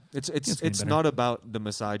Yeah, it's it's getting not about the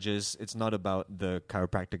massages. It's not about the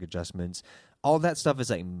chiropractic adjustments. All that stuff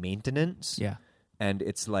is like maintenance. yeah, And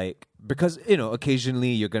it's like, because, occasionally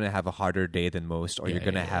you're going to have a harder day than most, or Yeah, you're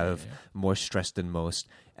going to yeah, have more stress than most.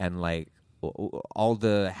 And like all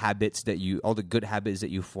the good habits that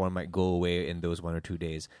you form might go away in those 1 or 2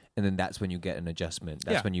 days. And then that's when you get an adjustment.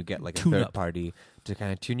 That's Yeah. when you get like a Tune third up. party to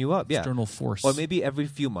kind of tune you up. Yeah. external force. Or maybe every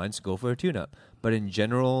few months go for a tune-up. But in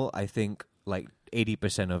general, I think like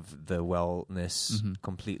 80% of the wellness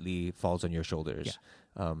completely falls on your shoulders.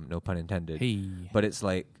 No pun intended. Hey, But it's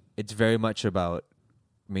like, it's very much about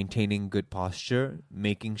maintaining good posture,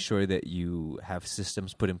 making sure that you have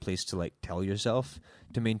systems put in place to like tell yourself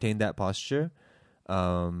to maintain that posture.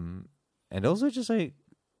 And also just like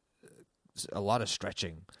a lot of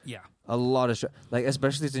stretching. yeah, A lot of like,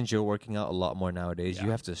 especially since you're working out a lot more nowadays, Yeah.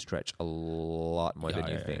 you have to stretch a lot more than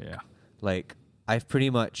you think. Yeah. Like I've pretty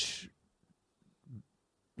much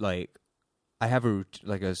like I have a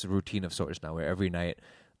routine of sorts now where every night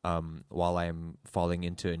while I'm falling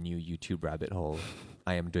into a new YouTube rabbit hole,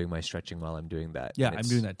 I am doing my stretching while I'm doing that. Yeah, And I'm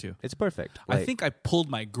doing that too. It's perfect. I Like- think I pulled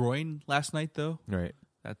my groin last night though. right.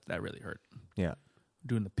 That really hurt. Yeah.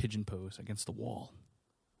 Doing the pigeon pose against the wall.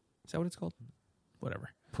 Is that what it's called? Whatever.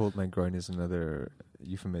 Pulled my groin is another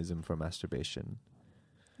euphemism for masturbation.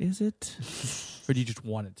 Is it? Or do you just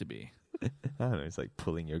want it to be? I don't know. It's like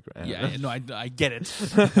pulling your groin. Yeah, no, I get it.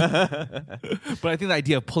 But I think the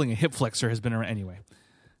idea of pulling a hip flexor has been around anyway.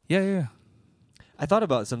 Yeah. I thought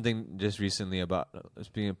about something just recently about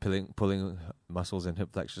speaking of pulling muscles and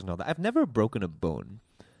hip flexors and all that. I've never broken a bone.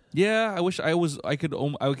 Yeah, I wish I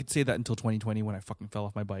could say that until 2020 when I fucking fell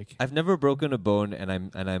off my bike. I've never broken a bone, and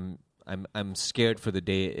I'm scared for the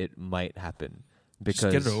day it might happen. Because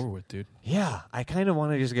Just get it over with, dude. yeah, I kind of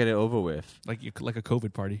want to just get it over with. Like a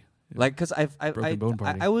COVID party. Like, because Broken bone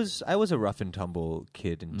party. I was a rough and tumble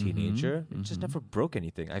kid and teenager. Mhm, Just mhm. never broke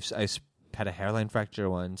anything. I had a hairline fracture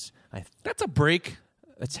once. That's a break.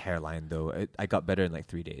 It's hairline though. I got better in like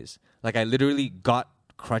 3 days. Like I literally got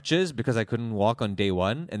crutches because I couldn't walk on day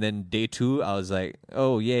 1, and then day 2 I was like,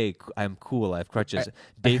 oh yay, I'm cool. I have crutches.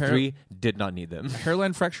 Day 3 did not need them.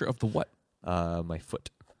 Hairline fracture of the what? My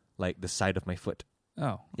foot, like the side of my foot.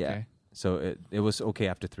 Oh, Yeah. okay. So it was okay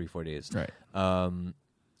after 3-4 days. Right.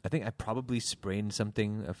 I think I probably sprained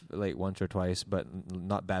something like once or twice, but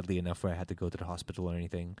not badly enough where I had to go to the hospital or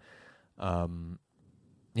anything.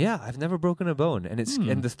 Yeah, I've never broken a bone, and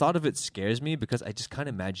and the thought of it scares me because I just can't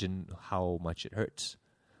imagine how much it hurts.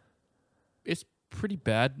 It's pretty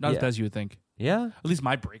bad. Not as Yeah. bad as you would think. Yeah, At least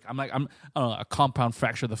my break. I don't know, a compound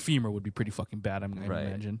fracture of the femur would be pretty fucking bad. I right.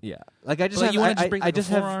 imagine. Yeah, like I just But, like, have, you want to I, just break I like, just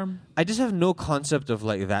a have forearm? I just have no concept of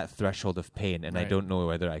like that threshold of pain, and I Right. don't know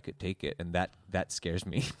whether I could take it, and that scares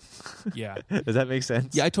me. Yeah. Does that make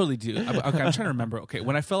sense? Yeah, I totally do. Okay, I'm trying to remember. Okay,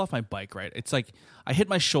 when I fell off my bike, right? It's like I hit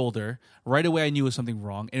my shoulder. Right away, I knew it was something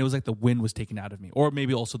wrong, and it was like the wind was taken out of me, or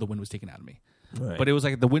maybe also the wind was taken out of me. Right. But it was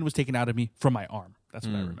like the wind was taken out of me from my arm. That's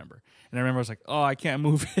what I remember. And I remember I was like, oh, I can't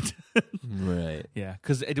move it. right. Yeah,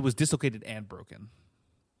 because it was dislocated and broken.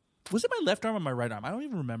 Was it my left arm or my right arm? I don't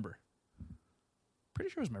even remember. Pretty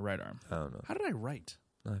sure it was my right arm. I don't know. How did I write?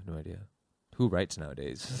 I have no idea. Who writes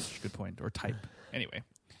nowadays? That's a good point. Or type. Anyway.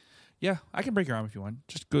 Yeah, I can break your arm if you want.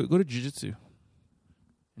 Just go to jiu-jitsu.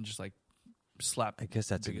 And just like slap. I guess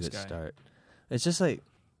that's a biggest good guy. start. It's just like,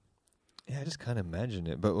 yeah, I just can't imagine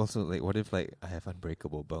it. But also, like, what if like I have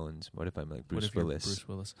unbreakable bones? What if I'm like What Bruce if you're Willis? Bruce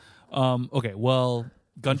Willis. Okay, well,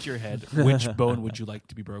 gun to your head. Which bone would you like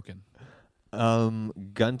to be broken?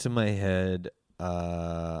 Gun to my head.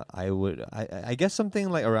 I guess something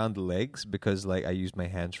like around the legs because like I use my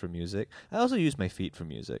hands for music. I also use my feet for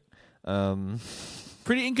music.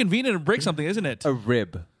 Pretty inconvenient to break something, isn't it? A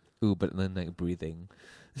rib. Ooh, but then like breathing.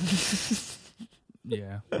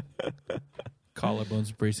 Yeah.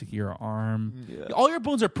 Collarbones, bracing your arm. Yeah. All your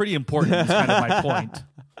bones are pretty important, is kind of my point.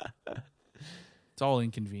 It's all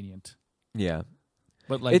inconvenient. Yeah.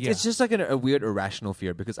 But like, It's just like a weird irrational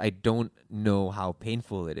fear because I don't know how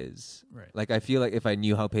painful it is. Right. Like I feel like if I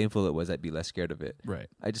knew how painful it was, I'd be less scared of it. Right.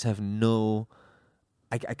 I just have no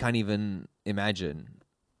I can't even imagine.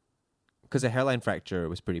 Because a hairline fracture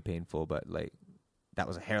was pretty painful, but like that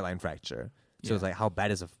was a hairline fracture. So it's like, how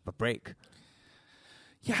bad is a break?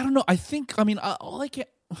 Yeah, I don't know. All I can...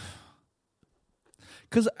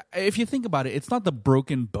 Because if you think about it, it's not the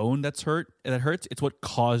broken bone that hurts. It's what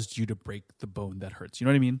caused you to break the bone that hurts. You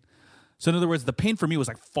know what I mean? So in other words, the pain for me was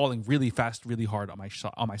like falling really fast, really hard on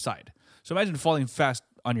my side. So imagine falling fast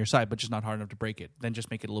on your side, but just not hard enough to break it. Then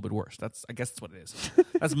just make it a little bit worse. I guess that's what it is.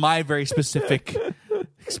 That's my very specific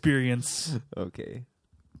experience. Okay.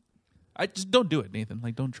 I just don't do it, Nathan.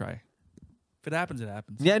 Like, don't try. If it happens, it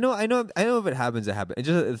happens. Yeah, I know. If it happens, it happens.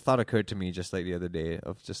 The thought occurred to me just like the other day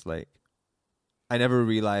of just like, I never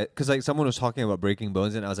realized, because like someone was talking about breaking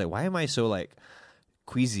bones, and I was like, why am I so like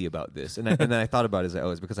queasy about this? And then I thought about it as like,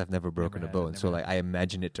 it's because I've never broken a bone. So like I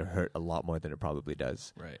imagine it to hurt a lot more than it probably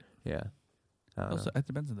does. Right. Yeah. Also, it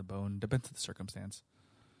depends on the bone. Depends on the circumstance.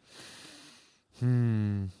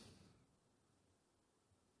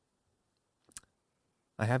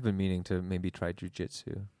 I have been meaning to maybe try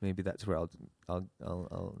jujitsu. Maybe that's where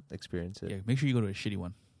I'll experience it. Yeah, make sure you go to a shitty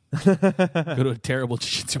one. Go to a terrible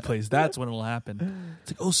jiu-jitsu place. That's when it'll happen.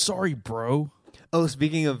 It's like, oh, sorry, bro. Oh,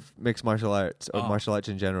 speaking of mixed martial arts or martial arts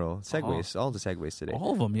in general, segues, all the segues today.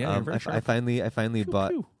 All of them, yeah. You're very sharp. I finally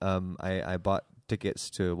bought. Pew. I bought tickets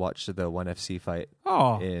to watch the ONE FC fight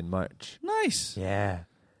in March. Nice. Yeah,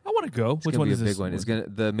 I want to go. Which one is this? Big one. It's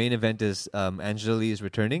the main event is Angela Lee is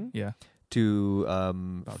returning. Yeah. To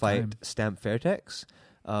fight Stamp Fairtex.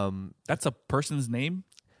 That's a person's name?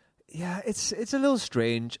 Yeah, it's a little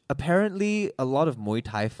strange. Apparently, a lot of Muay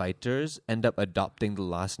Thai fighters end up adopting the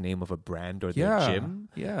last name of a brand or their gym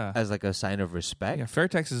as like a sign of respect. Yeah,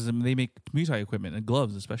 Fairtex is they make Muay Thai equipment and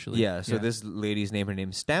gloves especially. Yeah, so this lady's name, her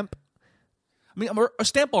name's Stamp. I mean, a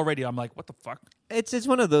Stamp already. I'm like, what the fuck? It's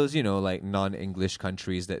one of those, like non-English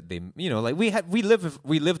countries that they, like we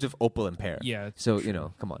lived with Opal and Pear. Yeah. So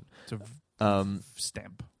come on. It's a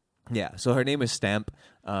stamp. Yeah. So her name is Stamp.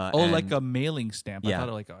 Like a mailing stamp. Yeah.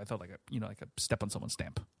 I thought like a step on someone's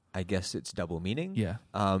stamp. I guess it's double meaning. Yeah.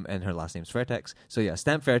 And her last name's Fairtex. So yeah,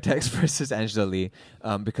 Stamp Fairtex versus Angela Lee.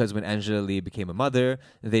 Because when Angela Lee became a mother,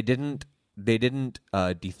 they didn't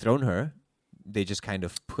dethrone her. They just kind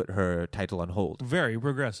of put her title on hold. Very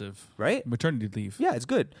progressive. Right? Maternity leave. Yeah, it's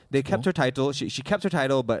good. They kept her title. She kept her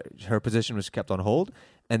title, but her position was kept on hold.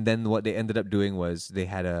 And then what they ended up doing was they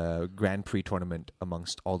had a Grand Prix tournament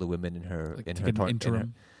amongst all the women in her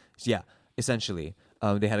interim. Yeah, essentially.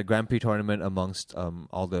 They had a Grand Prix tournament amongst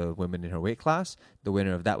all the women in her weight class. The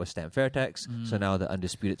winner of that was Stamp Fairtex. So now the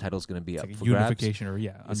undisputed title is going to be up for unification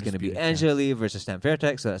grabs. It's going to be Angela Lee versus Stamp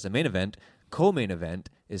Fairtex. So that's the main event. Co-main event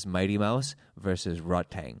is Mighty Mouse versus Rod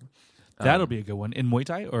Tang. That'll be a good one. In Muay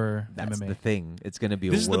Thai or that's MMA? The thing. It's going to be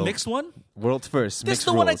This is the mixed one? World's first. This is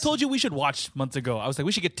the one I told you we should watch months ago. I was like,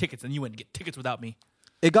 we should get tickets, and you went and get tickets without me.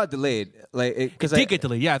 It got delayed. It did get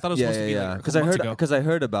delayed. Yeah, I thought it was supposed to be like a months ago. Because I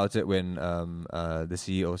heard about it when the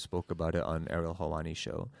CEO spoke about it on Ariel Hawani's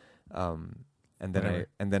show. And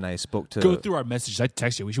then I spoke to go through our messages. I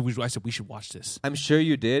texted you. I said we should watch this. I'm sure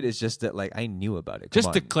you did. It's just that I knew about it.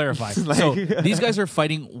 Just to clarify, so these guys are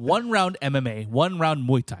fighting 1 round MMA, 1 round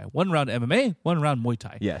Muay Thai, 1 round MMA, 1 round Muay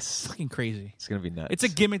Thai. Yes, fucking crazy. It's gonna be nuts. It's a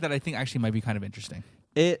gimmick that I think actually might be kind of interesting.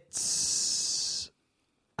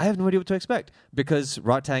 I have no idea what to expect because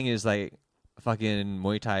Rod Tang is like a fucking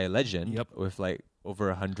Muay Thai legend with like over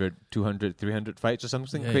 100, 200, 300 fights or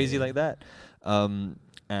something crazy like that.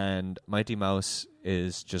 And Mighty Mouse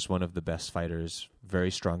is just one of the best fighters. Very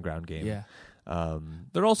strong ground game. Yeah.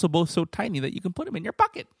 They're also both so tiny that you can put them in your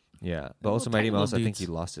pocket. Yeah. But also Mighty Mouse, I think he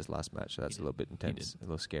lost his last match, so that's a little bit intense, a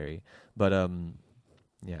little scary. But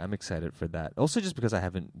yeah, I'm excited for that. Also just because I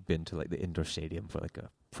haven't been to like the indoor stadium for like a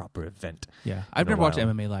proper event. Yeah. I've never watched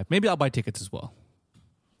MMA live. Maybe I'll buy tickets as well.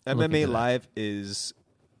 MMA live is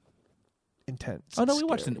intense. Oh no, we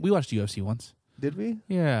watched UFC once. Did we?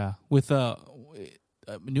 Yeah. With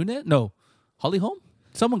Nunez? No. Holly Holm?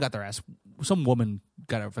 Someone got their ass. Some woman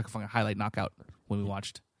got a fucking highlight knockout when we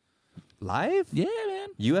watched. Live? Yeah, man.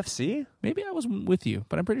 UFC? Maybe I wasn't with you,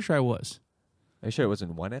 but I'm pretty sure I was. Are you sure it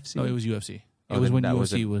wasn't ONE FC? No, it was UFC. It was when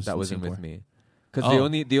UFC was. That wasn't with me. Because the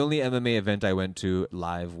only MMA event I went to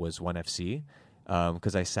live was ONE FC.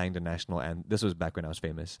 Because I sang the national anthem. This was back when I was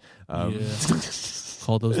famous.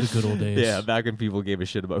 Call those the good old days. Yeah, back when people gave a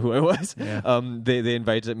shit about who I was. Yeah. They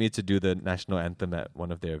invited me to do the national anthem at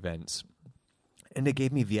one of their events. And they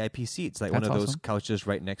gave me VIP seats, like That's one of those awesome. couches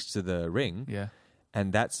right next to the ring. Yeah.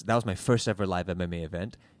 And that was my first ever live MMA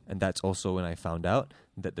event. And that's also when I found out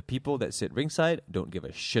that the people that sit ringside don't give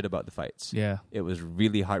a shit about the fights. Yeah. It was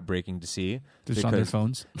really heartbreaking to see. Just on their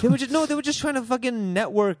phones? They were just trying to fucking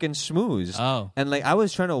network and schmooze. Oh. And like I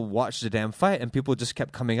was trying to watch the damn fight, and people just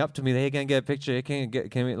kept coming up to me. Hey, can I get a picture? Can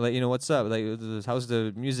we, like, what's up? Like, how's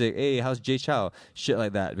the music? Hey, how's Jay Chow? Shit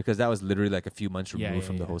like that. Because that was literally like a few months removed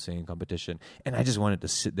from the whole singing competition. And I just wanted to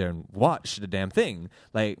sit there and watch the damn thing.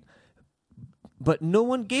 Like, but no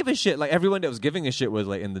one gave a shit. Like, everyone that was giving a shit was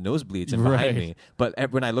like in the nosebleeds and behind me. But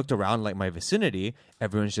when I looked around like my vicinity,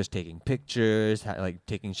 everyone's just taking pictures, like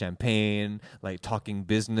taking champagne, like talking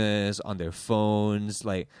business on their phones.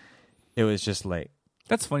 Like, it was just like,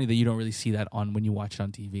 that's funny that you don't really see that on when you watch it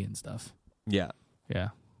on TV and stuff. yeah. Yeah.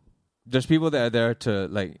 There's people that are there to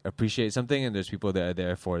like appreciate something, and there's people that are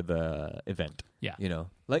there for the event. Yeah.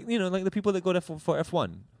 Like the people that go to for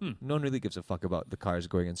F1. No one really gives a fuck about the cars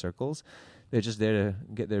going in circles. They're just there to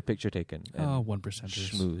get their picture taken. And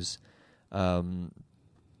 1%ers. schmooze.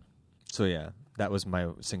 So yeah, that was my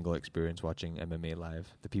single experience watching MMA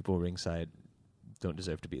live. The people ringside don't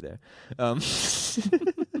deserve to be there.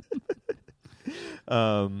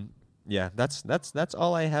 Yeah, that's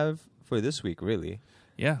all I have for this week, really.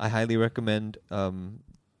 Yeah. I highly recommend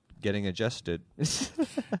getting adjusted.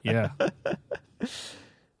 Yeah.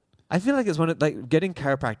 I feel like it's one of like getting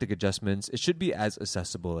chiropractic adjustments. It should be as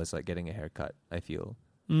accessible as like getting a haircut. I feel,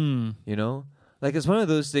 like it's one of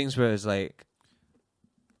those things where it's like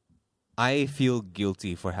I feel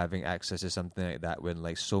guilty for having access to something like that when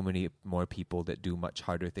like so many more people that do much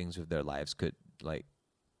harder things with their lives could like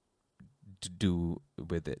do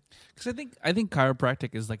with it. Because I think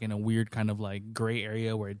chiropractic is like in a weird kind of like gray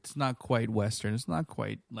area where it's not quite Western. It's not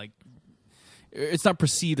quite like. It's not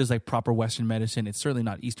perceived as like proper Western medicine. It's certainly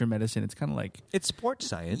not Eastern medicine. It's kind of like it's sports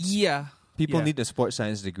science. Yeah, people need a sports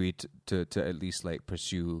science degree to at least like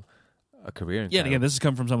pursue a career in and again, this has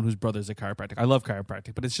come from someone whose brother is a chiropractic. I love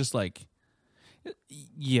chiropractic, but it's just like,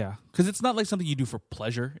 yeah, because it's not like something you do for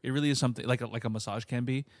pleasure. It really is something like a massage can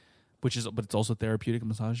be, but it's also therapeutic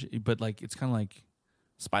massage. But like it's kind of like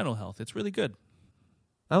spinal health. It's really good.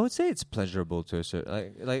 I would say it's pleasurable to a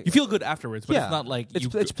certain like you feel good afterwards, but yeah, it's not like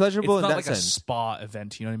it's pleasurable. It's not in that like sense. a spa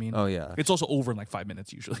event. You know what I mean? Oh yeah, it's also over in like 5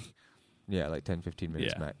 minutes usually. Yeah, like 10-15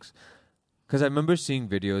 minutes max. Because I remember seeing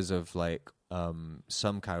videos of like some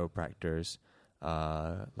chiropractors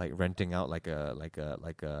like renting out like a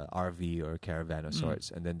RV or a caravan of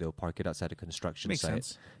sorts, and then they'll park it outside a construction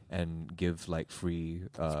site and give like free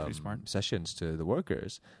sessions to the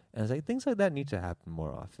workers. And it's like things like that need to happen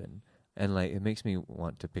more often. And like it makes me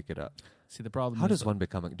want to pick it up. See, the problem how is does one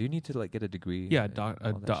become do you need to like get a degree? Yeah, a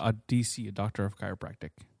DC, a doctor of chiropractic.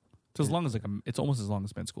 It's as long as it's almost as long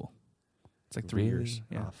as med school. It's like 3 years.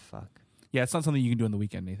 Yeah. Oh fuck. Yeah, it's not something you can do on the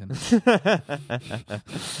weekend, Nathan.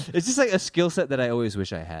 It's just like a skill set that I always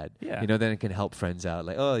wish I had. Yeah. Then it can help friends out.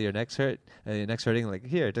 Like, oh, your neck's hurting. Like,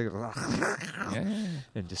 here, take it.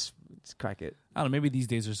 And just crack it. I don't know. Maybe these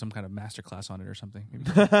days there's some kind of master class on it or something. It's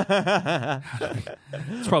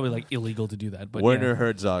probably like illegal to do that. But Werner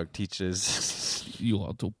Herzog teaches. You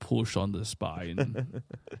have to push on the spine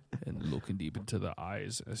and looking deep into the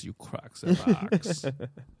eyes as you crack the backs.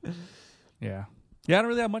 Yeah. Yeah, I don't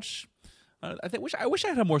really have much. I wish I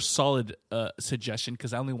had a more solid suggestion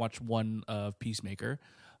because I only watched one of Peacemaker.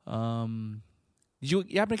 Did you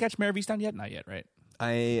happen to catch Mare of Easttown yet? Not yet, right?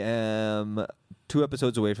 I am 2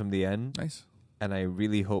 episodes away from the end. Nice. And I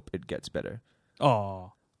really hope it gets better.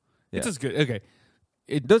 Oh, yeah. It's as good. Okay,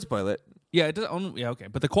 it does spoil it. Yeah, it does. Yeah, okay,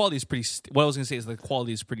 but the quality is pretty. What I was going to say is the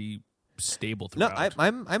quality is pretty stable throughout.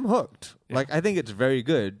 No, I'm hooked. Yeah. Like I think it's very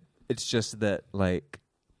good. It's just that like,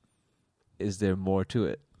 is there more to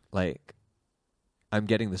it? Like, I'm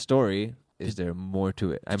getting the story. Is there more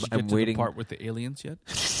to it? I'm waiting. The part with the aliens yet?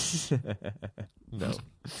 No,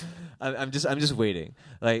 I'm just waiting.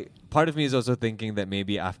 Like, part of me is also thinking that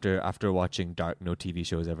maybe after watching Dark, no TV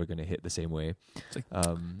show is ever going to hit the same way. It's like,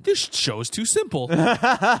 this show is too simple.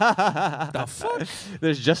 The fuck?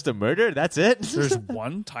 There's just a murder. That's it. There's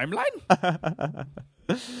one timeline.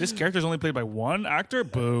 This character's only played by one actor.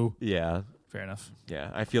 Boo. Yeah. Fair enough.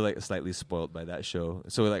 Yeah, I feel like slightly spoiled by that show.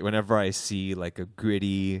 So like whenever I see like a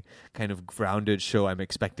gritty, kind of grounded show, I'm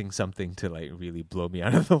expecting something to like really blow me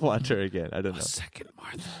out of the water again. I don't know. Second,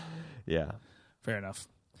 Martha. Yeah. Fair enough.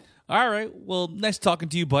 All right. Well, nice talking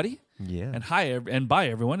to you, buddy. Yeah. And hi and bye,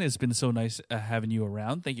 everyone. It's been so nice having you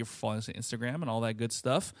around. Thank you for following us on Instagram and all that good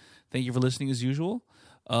stuff. Thank you for listening as usual.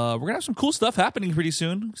 We're gonna have some cool stuff happening pretty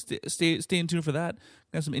soon. Stay in tune for that.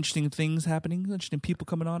 We're gonna have some interesting things happening, interesting people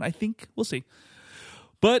coming on. I think we'll see.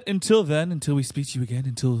 But until then, until we speak to you again,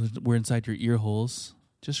 until we're inside your ear holes,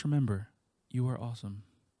 just remember, you are awesome.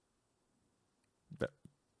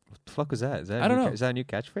 What the fuck was that? Is that I don't know. Is that a new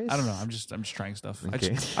catchphrase? I don't know. I'm just trying stuff.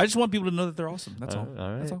 Okay. I just want people to know that they're awesome. That's all.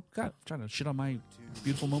 All right. That's all. God, I'm trying to shit on my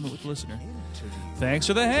beautiful moment with the listener. Thanks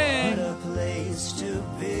for the hang. What a place to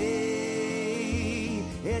be.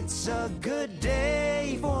 It's a good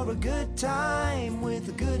day for a good time with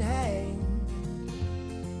a good hang.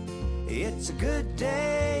 It's a good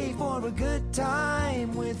day for a good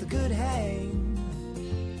time with a good hang.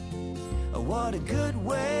 What a good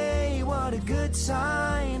way, what a good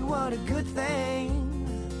sign, what a good thing.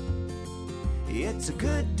 It's a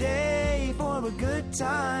good day for a good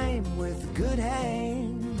time with a good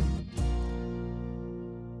hang.